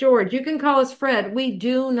call us George. You can call us Fred. We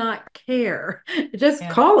do not care. Just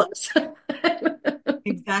yeah. call us."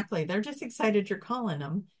 Exactly. They're just excited you're calling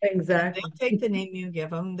them, and Exactly. they'll take the name you give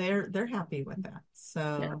them. They're happy with that.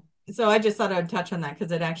 Yeah. So I just thought I'd touch on that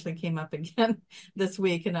because it actually came up again this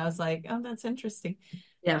week, and I was like, oh, that's interesting.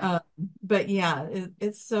 Yeah. Um, but yeah,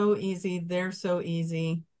 it's so easy. They're so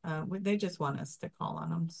easy. They just want us to call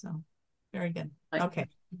on them. So very good. Like, Okay.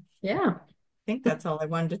 I yeah. think that's all I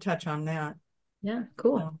wanted to touch on that. Yeah.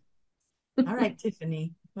 Cool. So, all right,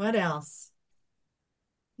 Tiffany, what else?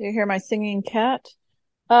 Do you hear my singing cat?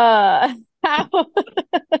 Uh, how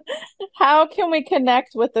how can we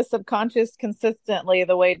connect with the subconscious consistently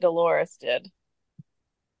the way Dolores did?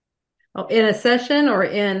 Oh, in a session or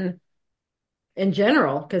in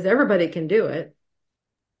general, because everybody can do it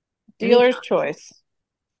Dealer's anytime. choice.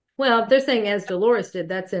 Well, they're saying as Dolores did,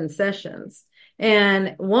 that's in sessions.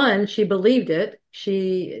 And one, she believed it.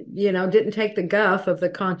 She, didn't take the guff of the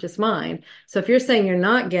conscious mind. So if you're saying you're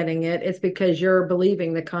not getting it, it's because you're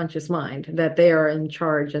believing the conscious mind that they are in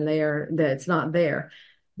charge and that it's not there.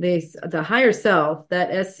 The higher self,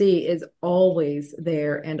 that SC is always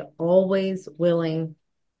there and always willing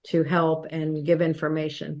to help and give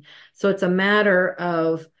information. So it's a matter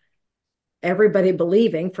of everybody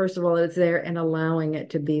believing, first of all, it's there and allowing it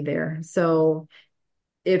to be there. So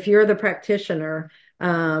if you're the practitioner,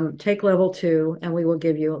 take level 2, and we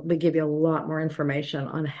give you a lot more information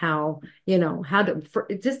on how, how to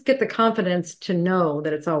just get the confidence to know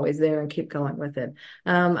that it's always there and keep going with it.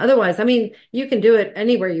 Otherwise, I mean, you can do it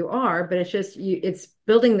anywhere you are, but it's just it's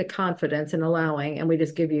building the confidence and allowing, and we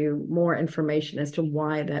just give you more information as to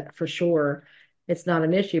why that for sure it's not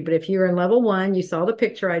an issue. But if you're in level 1, you saw the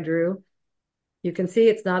picture I drew. You can see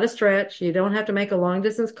it's not a stretch. You don't have to make a long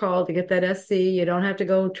distance call to get that SC. You don't have to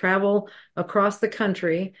go travel across the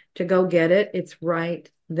country to go get it. It's right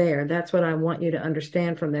there. That's what I want you to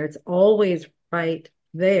understand from there. It's always right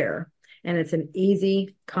there. And it's an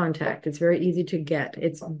easy contact. It's very easy to get.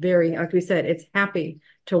 It's very, like we said, it's happy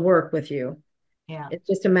to work with you. Yeah. It's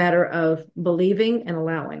just a matter of believing and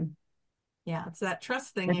allowing. Yeah. It's that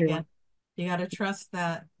trust thing Everyone. again. You got to trust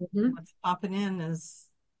that Mhm. what's popping in is,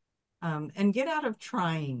 and get out of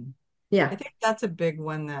trying. Yeah. I think that's a big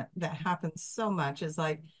one that happens so much is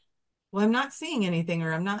like, well, I'm not seeing anything,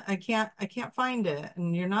 or I can't find it.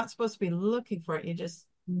 And you're not supposed to be looking for it. You just,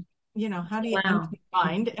 how do you Wow.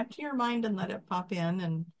 empty your mind and let it pop in,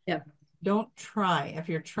 and Yeah. don't try. If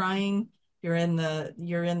you're trying, you're in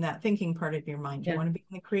that thinking part of your mind. You Yeah. want to be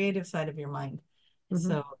in the creative side of your mind. Mhm.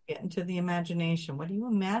 So get into the imagination. What do you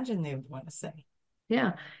imagine they would want to say?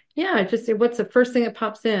 Yeah. Yeah. Just what's the first thing that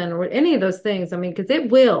pops in, or any of those things. I mean, because it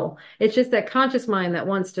will. It's just that conscious mind that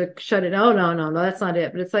wants to shut it. Oh, no, no, no, that's not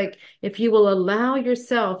it. But it's like if you will allow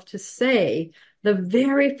yourself to say the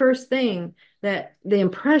very first thing, that the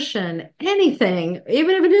impression, anything,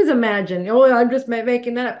 even if it is imagined, oh, I'm just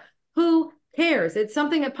making that up. Who cares? It's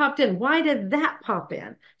something that popped in. Why did that pop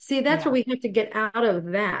in? See, that's Yeah. where we have to get out of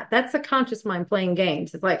that. That's the conscious mind playing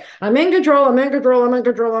games. It's like, I'm in control, I'm in control, I'm in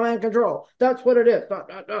control, I'm in control. That's what it is. Dot,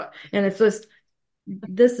 dot, dot. And it's just,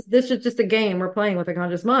 this is just a game we're playing with the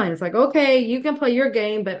conscious mind. It's like, okay, you can play your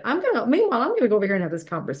game, but meanwhile, I'm gonna go over here and have this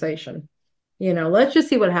conversation. Let's just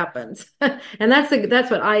see what happens. And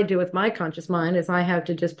that's what I do with my conscious mind, is I have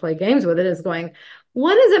to just play games with it, is going,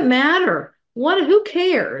 what does it matter? Who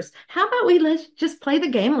cares? How about let's just play the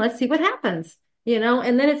game. Let's see what happens.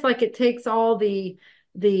 And then it's like it takes all the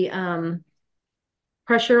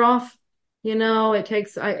pressure off. It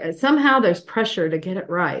takes somehow there's pressure to get it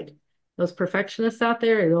right. Those perfectionists out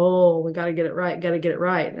there, oh, we got to get it right, got to get it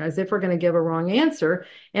right, as if we're going to give a wrong answer.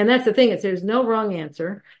 And that's the thing, is there's no wrong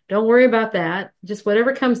answer. Don't worry about that. Just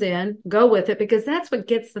whatever comes in, go with it, because that's what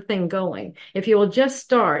gets the thing going. If you will just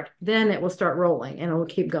start, then it will start rolling and it will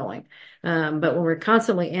keep going. But when we're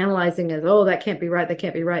constantly analyzing it, oh, that can't be right, that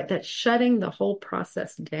can't be right, that's shutting the whole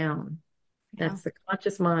process down. Yeah. That's the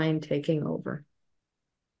conscious mind taking over.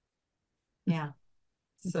 Yeah.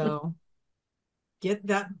 So get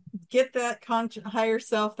that higher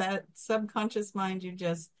self, that subconscious mind. You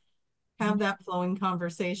just have that flowing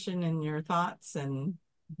conversation in your thoughts, and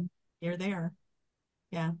you're there.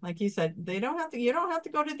 Yeah, like you said, you don't have to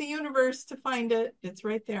go to the universe to find it. It's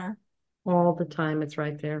right there. All the time, it's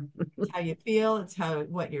right there. It's how you feel. It's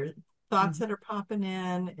what your thoughts that are popping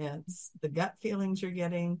in. It's the gut feelings you're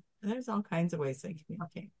getting. There's all kinds of ways they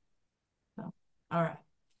communicate. So, all right.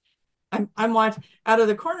 I'm watching out of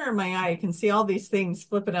the corner of my eye. You can see all these things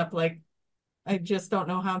flipping up. Like, I just don't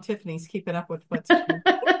know how Tiffany's keeping up with what's.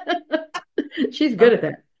 She's good at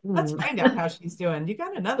that. Let's find out how she's doing. You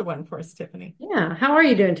got another one for us, Tiffany? Yeah. How are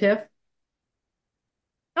you doing, Tiff?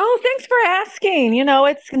 Oh, thanks for asking.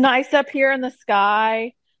 It's nice up here in the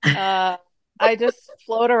sky. I just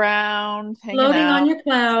float around, hanging Floating on out. your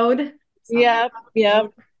cloud. Yep,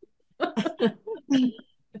 yep.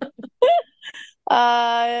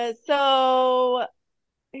 So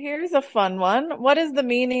here's a fun one. What is the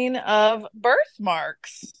meaning of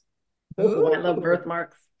birthmarks? Oh, I love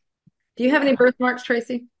birthmarks. Do you have any birthmarks,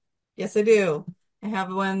 Tracie? Yes, I do. I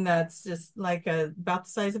have one that's just like about the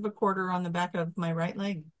size of a quarter on the back of my right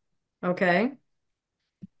leg. Okay.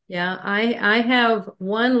 Yeah, I have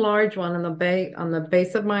one large one on the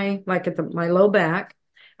base of my, like at my low back.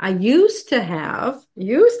 I used to have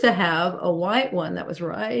a white one that was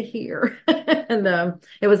right here. And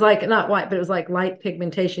it was like not white, but it was like light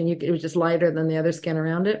pigmentation. It was just lighter than the other skin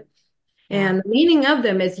around it. Yeah. And the meaning of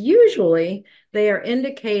them is usually they are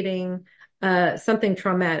indicating something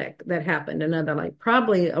traumatic that happened, another, like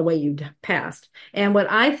probably a way you passed. And what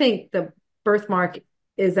I think the birthmark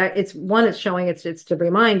is, that it's showing it's to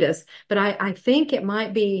remind us, but I think it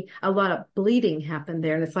might be a lot of bleeding happened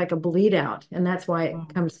there, and it's like a bleed out, and that's why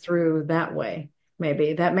it comes through that way.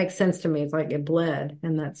 Maybe that makes sense to me. It's like it bled,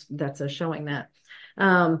 and that's a showing that.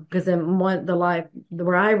 Because then the life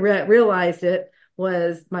where I realized it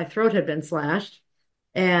was my throat had been slashed,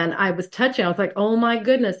 And I was touching, I was like, oh my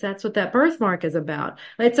goodness, that's what that birthmark is about.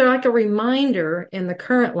 It's like a reminder in the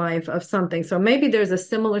current life of something. So maybe there's a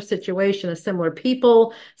similar situation, a similar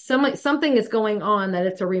people, something is going on that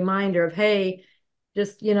it's a reminder of, hey,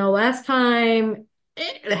 just, last time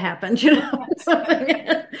it happened, something.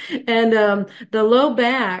 And the low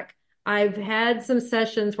back, I've had some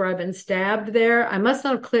sessions where I've been stabbed there. I must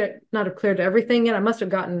not have cleared everything yet. I must have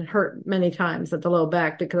gotten hurt many times at the low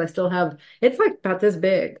back because I still have, it's like about this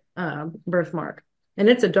big birthmark, and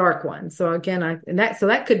it's a dark one. So again, so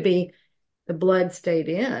that could be the blood stayed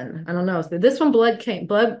in. I don't know. So this one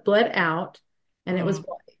bled out, and it was Mm,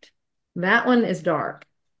 white. That one is dark.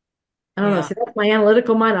 I don't know. yeah. See, that's my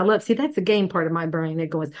analytical mind. See, that's the game part of my brain. It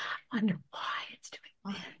goes, I wonder why it's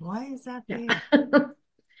doing Why is that this. there? Yeah.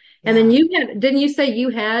 And then Yeah. didn't you say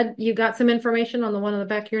you got some information on the one on the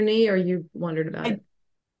back of your knee, or you wondered about I it?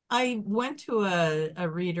 I went to a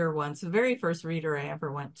reader once, the very first reader I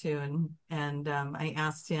ever went to, and I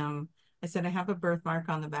asked him, I said, I have a birthmark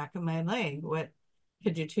on the back of my leg. What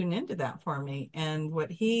could you tune into that for me? And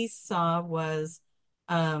what he saw was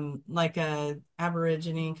like a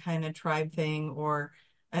Aborigine kind of tribe thing, or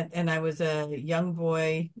and I was a young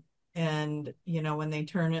boy, and when they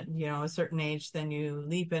turn it, a certain age, then you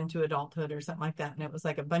leap into adulthood or something like that. And it was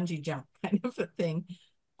like a bungee jump kind of a thing,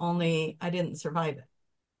 only I didn't survive it.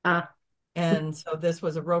 Ah, And so this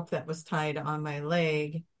was a rope that was tied on my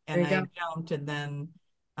leg, there and you I go. jumped, and then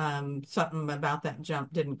something about that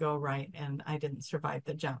jump didn't go right, and I didn't survive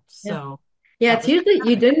the jump. Yeah. So Yeah, that it's was usually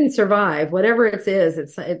you traumatic. didn't survive. Whatever it is,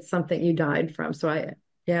 it's something you died from. So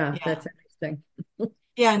yeah, Yeah. that's interesting.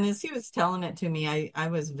 Yeah. And as he was telling it to me, I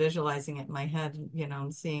was visualizing it in my head,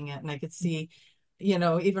 and seeing it. And I could see,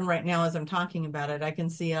 even right now as I'm talking about it, I can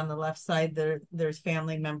see on the left side there's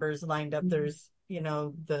family members lined up. There's,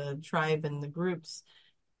 the tribe and the groups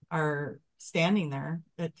are standing there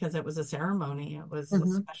because it was a ceremony. It was a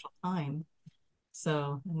Hmm. special time.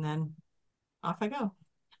 So, and then off I go.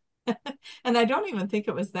 And I don't even think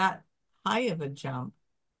it was that high of a jump.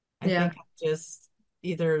 I Yeah. think just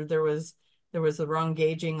either there was the wrong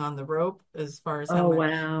gauging on the rope as far as how Oh, much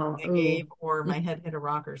wow. they Ooh. gave, or my head hit a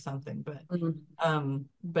rock or something. But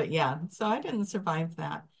Mhm. yeah, so I didn't survive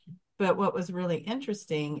that. But what was really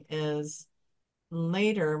interesting is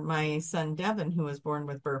later my son Devin, who was born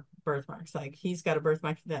with birthmarks, like he's got a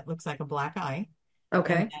birthmark that looks like a black eye,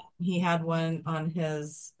 and Okay. then he had one on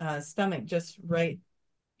his stomach, just right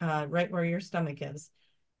where your stomach is.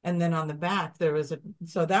 And then on the back there was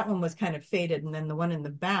so that one was kind of faded, and then the one in the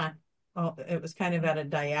back, oh, it was kind of at a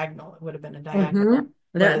diagonal. It would have been a diagonal.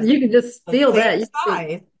 That Was you can just the feel same that. You see.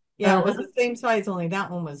 size. Yeah, it was Uh-huh. the same size, only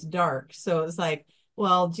that one was dark. So it was like,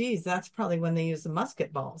 well, geez, that's probably when they use the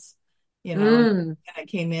musket balls, and Mm. it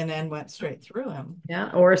came in and went straight through him.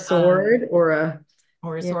 Yeah, or a Um, sword or a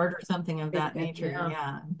or a yeah, sword or something of that nature. yeah.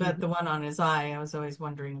 Yeah. But Mm-hmm. the one on his eye, I was always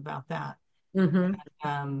wondering about that.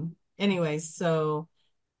 Mm-hmm. Anyways, so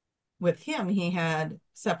with him, he had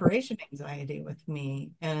separation anxiety with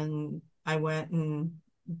me. And I went and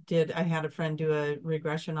I had a friend do a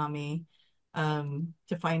regression on me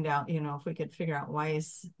to find out, if we could figure out why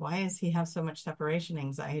is he have so much separation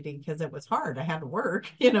anxiety? Because it was hard. I had to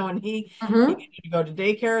work, and he Mm-hmm. needed to go to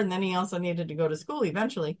daycare, and then he also needed to go to school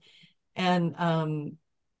eventually. And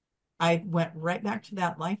I went right back to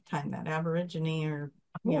that lifetime, that Aborigine or,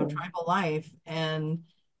 Oh, tribal life. And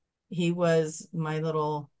he was my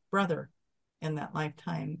little brother in that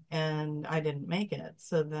lifetime, and I didn't make it.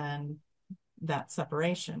 So then that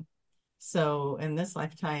separation. So in this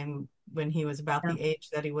lifetime, when he was about yeah. the age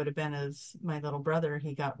that he would have been as my little brother,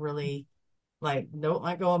 he got really like, don't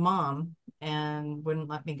let go of mom, and wouldn't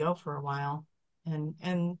let me go for a while. And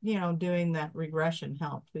doing that regression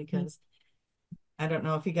helped, because I don't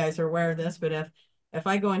know if you guys are aware of this, but if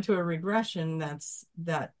I go into a regression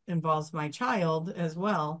that involves my child as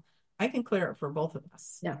well, I can clear it for both of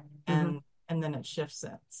us. Yeah. Mm-hmm. And then it shifts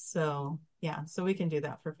it. So yeah, so we can do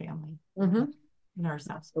that for family Mm-hmm. and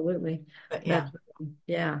ourselves. Absolutely. But yeah, That's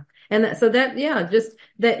yeah. And yeah, just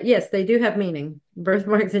that yes, they do have meaning.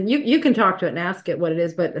 Birthmarks, and you can talk to it and ask it what it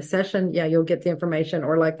is, but a session, yeah, you'll get the information,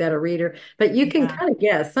 or like that, a reader. But you can yeah, kind of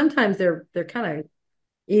guess. Sometimes they're kind of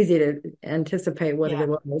easy to anticipate what it yeah.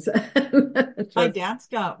 was. My Just dad's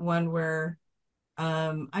got one where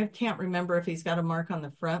I can't remember if he's got a mark on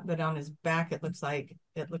the front, but on his back it looks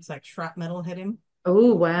like shrapnel hit him.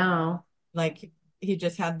 oh wow. Like he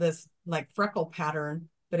just had this like freckle pattern,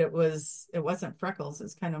 but it wasn't freckles.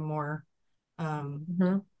 It's kind of more um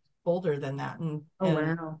Hmm. bolder than that. and Oh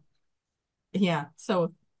and wow. yeah,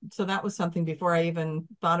 so so that was something before I even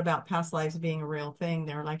thought about past lives being a real thing.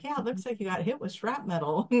 They were like, yeah, it looks like you got hit with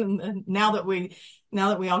shrapnel. And now that we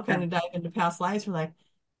all kind Yeah. of dive into past lives, we're like,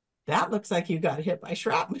 that looks like you got hit by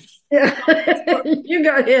shrapnel. Yeah. You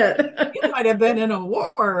got hit. You might have been in a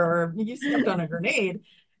war or you stepped on a grenade.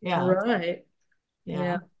 Yeah. Right. Yeah.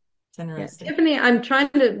 Yeah. It's Yeah. interesting. Tiffany, I'm trying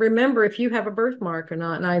to remember if you have a birthmark or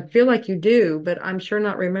not, and I feel like you do, but I'm sure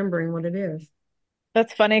not remembering what it is.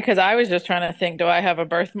 That's funny because I was just trying to think, do I have a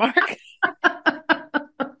birthmark? So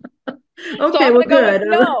Okay, I'm well, gonna go with good.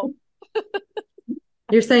 no.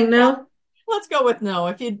 You're saying Yeah. no? Let's go with no.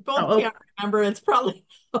 If you both Oh, can't remember, it's probably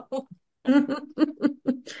no.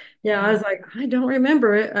 yeah, I Yeah. was like, I don't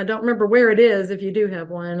remember it. I don't remember where it is if you do have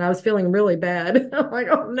one. And I was feeling really bad. I'm like,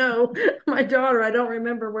 oh no, my daughter, I don't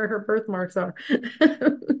remember where her birthmarks are.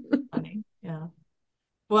 Funny. Yeah.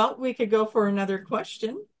 Well, we could go for another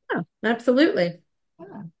question. Yeah, absolutely.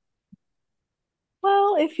 Yeah,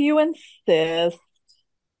 Well, if you insist.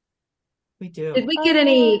 we Did do. we get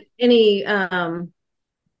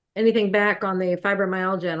anything back on the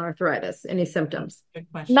fibromyalgia and arthritis? Any symptoms? Good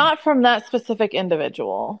question. Not from that specific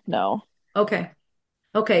individual, no. Okay.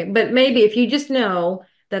 Okay, but maybe if you just know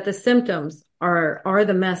that the symptoms are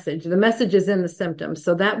the message is in the symptoms.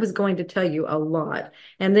 So that was going to tell you a lot.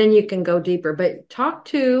 And then you can go deeper. But talk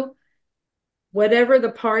to whatever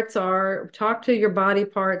the parts are, talk to your body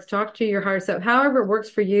parts, talk to your higher self, however it works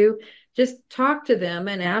for you. Just talk to them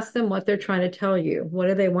and ask them what they're trying to tell you. What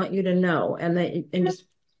do they want you to know? And just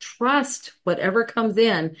trust whatever comes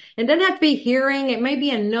in. It doesn't have to be hearing, it may be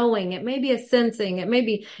a knowing, it may be a sensing, it may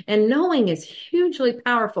be, and knowing is hugely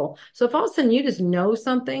powerful. So if all of a sudden you just know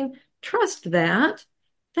something, trust that.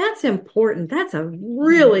 That's important. That's a Mhm.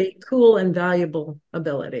 really cool and valuable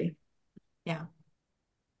ability. Yeah.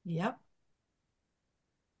 Yep.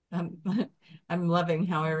 Um, I'm loving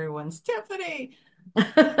how everyone's Tiffany.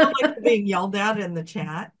 I like being yelled at in the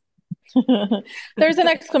chat. There's an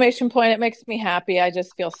exclamation point. It makes me happy. I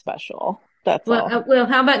just feel special. That's Well, all.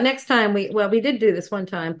 how about next time we did do this one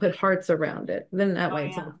time, put hearts around it. Then that Oh way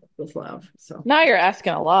it's yeah. all with love. So, Now you're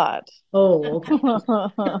asking a lot. oh, okay.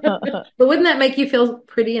 But wouldn't that make you feel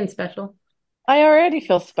pretty and special? I already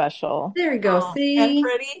feel special There you go. Oh, and See?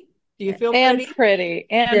 pretty. Do you feel and pretty? pretty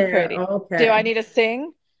and There. pretty. Do I Okay. need to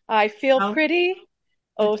sing? I feel Oh, pretty. it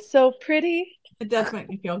Oh, so pretty. it does make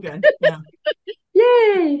me feel good. Yeah.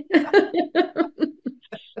 Yay.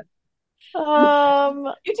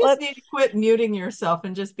 You just Let's need to quit muting yourself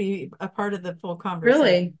and just be a part of the full conversation.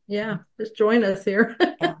 Really? Yeah. Just join us here.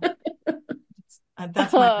 Yeah.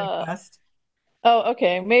 That's my request. Oh,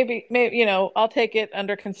 okay. Maybe, I'll take it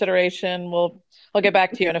under consideration. I'll get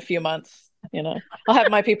back to you in a few months. I'll have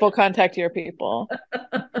my people contact your people.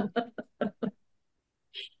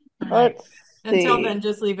 All right. Let's Until then, see.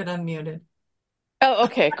 just leave it unmuted. Oh,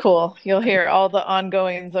 okay, cool. You'll hear all the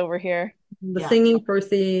ongoings over here. The Yeah, singing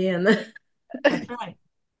Percy and the that's right.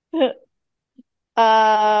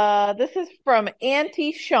 This is from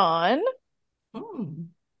Auntie Sean. Hmm.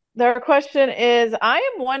 Their question is, I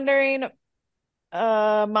am wondering,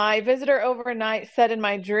 my visitor overnight said in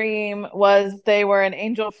my dream was they were an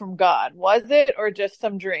angel from God. Was it or just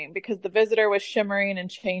some dream? Because the visitor was shimmering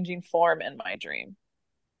and changing form in my dream.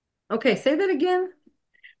 Okay, say that again.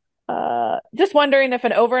 Just wondering if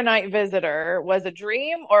an overnight visitor was a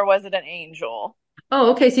dream or was it an angel?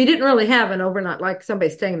 Oh, okay. So you didn't really have an overnight, like somebody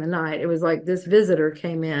staying the night. It was like this visitor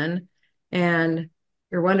came in and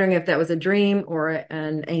you're wondering if that was a dream or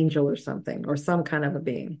an angel or something or some kind of a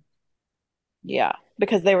being. Yeah,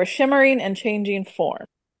 because they were shimmering and changing form.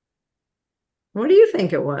 What do you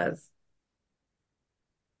think it was?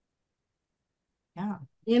 Yeah.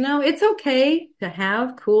 It's okay to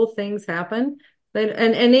have cool things happen.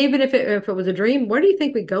 And even if it was a dream, where do you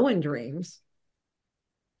think we go in dreams?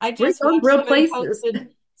 I We just go to watched real places.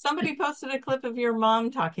 somebody posted a clip of your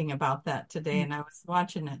mom talking about that today, and I was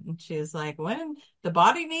watching it, and she was like, when the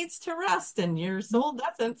body needs to rest and your soul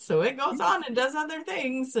doesn't, so it goes on and does other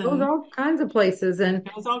things Goes and all kinds of places. And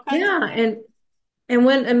does all kinds of yeah, things. and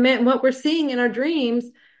what we're seeing in our dreams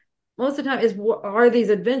most of the time are these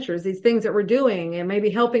adventures, these things that we're doing, and maybe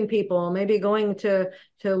helping people, maybe going to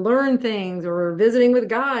learn things or visiting with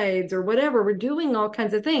guides or whatever. We're doing all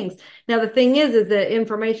kinds of things. Now the thing is that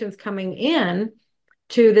information's coming in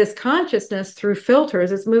to this consciousness through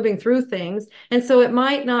filters. It's moving through things, and so it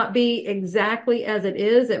might not be exactly as it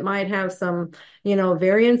is. It might have some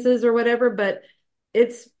variances or whatever, but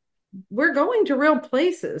it's we're going to real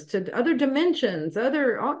places, to other dimensions,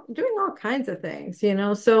 doing all kinds of things.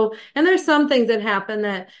 So, and there's some things that happen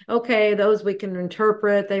that, okay, those we can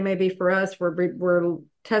interpret. They may be for us. We're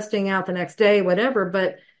testing out the next day, whatever.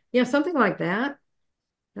 But something like that.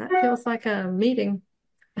 That feels like a meeting.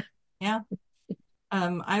 Yeah.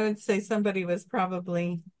 I would say somebody was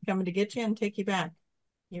probably coming to get you and take you back.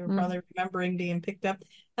 You were Mm. probably remembering being picked up.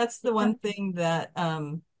 That's the one thing that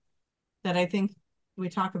I think we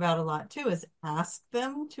talk about a lot too, is ask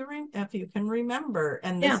them to if you can remember.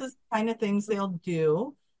 And this Yeah. is the kind of things they'll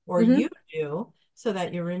do or Hmm. you do so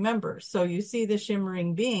that you remember. So you see the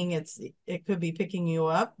shimmering being, it could be picking you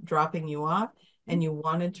up, dropping you off, and you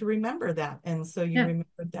wanted to remember that. And so you Yeah.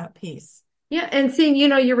 remembered that piece. Yeah, and seeing,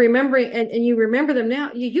 you're remembering and you remember them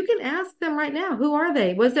now. You can ask them right now, who are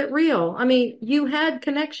they? Was it real? I mean, you had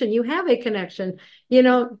connection, you have a connection,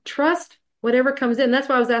 trust whatever comes in. That's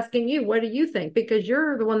why I was asking you, what do you think? Because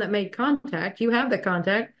you're the one that made contact. You have the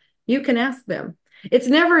contact. You can ask them. It's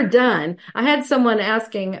never done. I had someone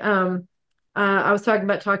asking, I was talking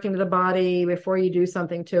about talking to the body before you do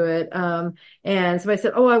something to it. And somebody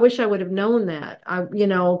said, "Oh, I wish I would have known that."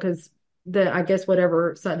 Because I guess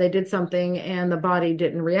whatever, so they did something and the body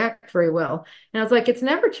didn't react very well. And I was like, it's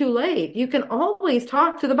never too late. You can always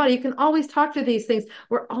talk to the body. You can always talk to these things.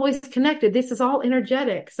 We're always connected. This is all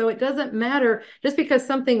energetic. So it doesn't matter just because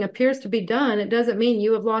something appears to be done. It doesn't mean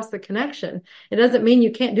you have lost the connection. It doesn't mean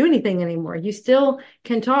you can't do anything anymore. You still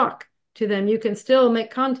can talk to them. You can still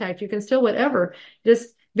make contact. You can still whatever,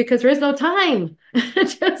 just because there is no time.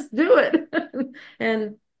 Just do it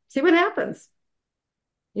and see what happens.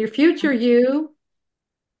 Your future you.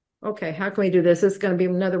 Okay, how can we do this? This is going to be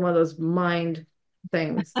another one of those mind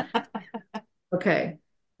things. Okay.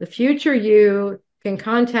 The future you can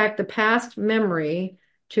contact the past memory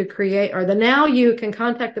to create, or the now you can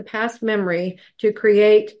contact the past memory to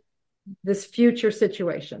create this future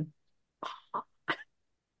situation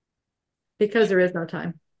because there is no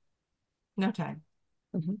time. No time.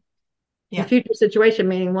 Mhm. The Yeah. future situation,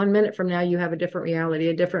 meaning 1 minute from now, you have a different reality,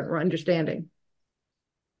 a different understanding.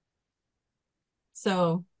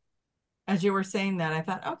 So as you were saying that, I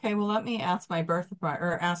thought, okay, well, let me ask my birthmark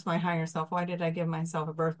or ask my higher self, why did I give myself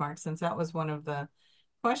a birthmark? Since that was one of the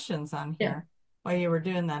questions on Yeah. here. While you were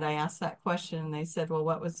doing that, I asked that question and they said, well,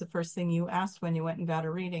 what was the first thing you asked when you went and got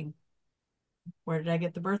a reading? Where did I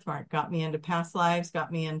get the birthmark? Got me into past lives,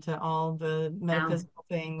 got me into all the Now metaphysical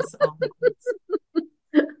things, all the things.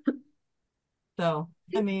 So,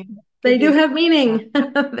 I mean, they could do be have that. meaning.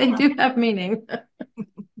 They Yeah. do have meaning.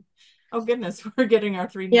 Oh goodness, we're getting our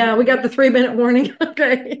 3 minute. Yeah, we got the 3 minute warning.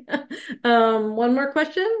 Okay. One more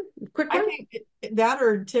question. Quick I one. think that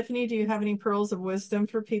or Tiffany, do you have any pearls of wisdom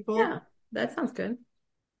for people? Yeah, that sounds good.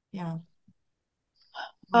 Yeah. One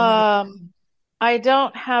of the Um, I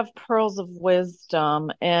don't have pearls of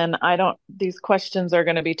wisdom, and I don't, these questions are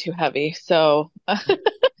going to be too heavy. So,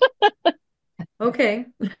 Okay.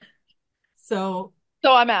 so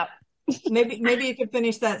so I'm out. maybe you could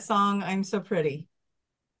finish that song, I'm So Pretty.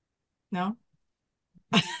 No?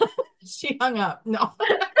 She hung up. No.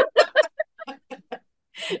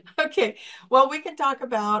 Okay. Well, we can talk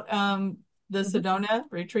about the Mhm. Sedona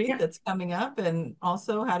retreat Yeah. that's coming up and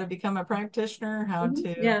also how to become a practitioner, how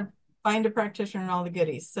to Yeah. find a practitioner and all the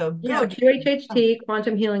goodies. So Yeah. go, Jen. QHHT,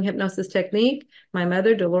 quantum healing hypnosis technique. My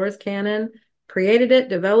mother, Dolores Cannon, created it,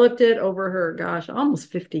 developed it over her, gosh,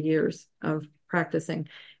 almost 50 years of practicing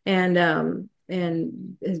and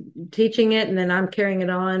is teaching it. And then I'm carrying it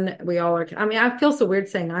on. We all are, I mean, I feel so weird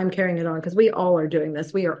saying I'm carrying it on because we all are doing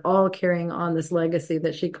this. We are all carrying on this legacy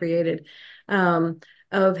that she created um,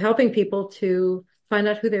 of helping people to find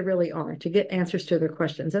out who they really are, to get answers to their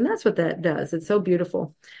questions. And that's what that does. It's so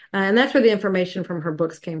beautiful. And that's where the information from her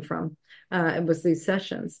books came from. It was these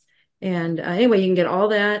sessions. And anyway, you can get all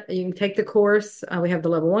that. You can take the course. We have the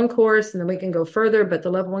level 1 course, and then we can go further. But the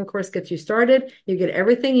level 1 course gets you started. You get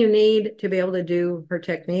everything you need to be able to do her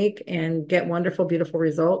technique and get wonderful, beautiful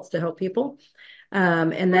results to help people.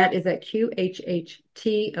 And that is at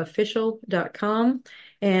qhhtofficial.com.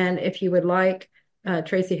 And if you would like,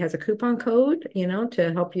 Tracie has a coupon code,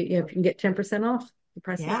 to help you, you can get 10% off the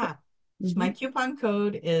price of the Yeah. course. Mm-hmm. My coupon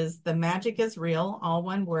code is the magic is real, all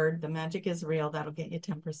one word. The magic is real. That'll get you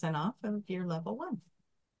 10% off of your level 1.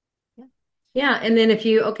 Yeah. Yeah, and then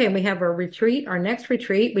okay, we have our retreat, our next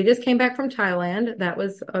retreat. We just came back from Thailand. That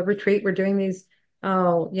was a retreat. We're doing these,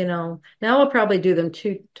 now we'll probably do them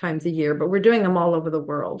 2 times a year, but we're doing them all over the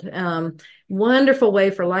world. Wonderful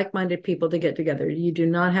way for like-minded people to get together. You do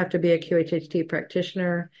not have to be a QHHT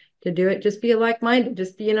practitioner to do it. Just be like-minded.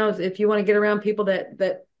 Just, if you want to get around people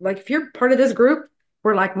that like, if you're part of this group,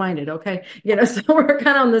 we're like-minded, okay? So we're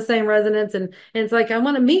kind of on the same resonance, and it's like I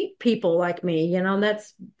want to meet people like me, and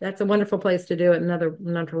that's a wonderful place to do it another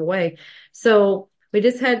way. So we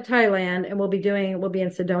just had Thailand, and we'll be in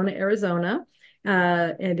Sedona, Arizona,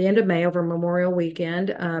 at the end of May over Memorial Weekend,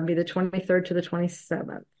 be the 23rd to the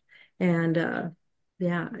 27th. And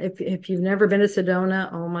yeah, if you've never been to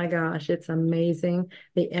Sedona, oh my gosh, it's amazing.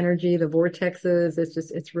 The energy, the vortexes,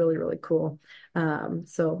 it's really, really cool.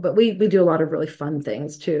 But we do a lot of really fun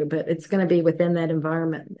things too, but it's going to be within that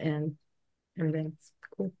environment and everything. It's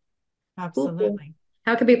cool. Cool, cool. Absolutely.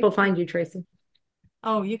 How can people find you, Tracie?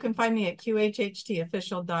 Oh, you can find me at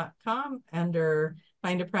qhhtofficial.com under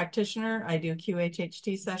Find a Practitioner. I do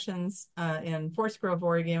QHHT sessions in Forest Grove,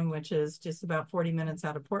 Oregon, which is just about 40 minutes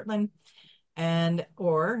out of Portland.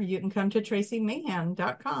 Or you can come to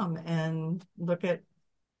traciemahan.com and look at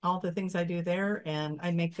all the things I do there. And I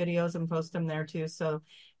make videos and post them there too. So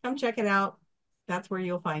come check it out. That's where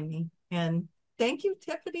you'll find me. And thank you,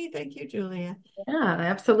 Tiffany. Thank you, Julia. Yeah,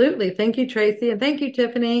 absolutely. Thank you, Tracie, and thank you,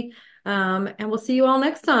 Tiffany. And we'll see you all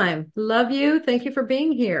next time. Love you. Thank you for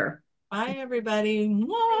being here. Bye, everybody.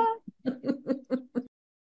 Mwah.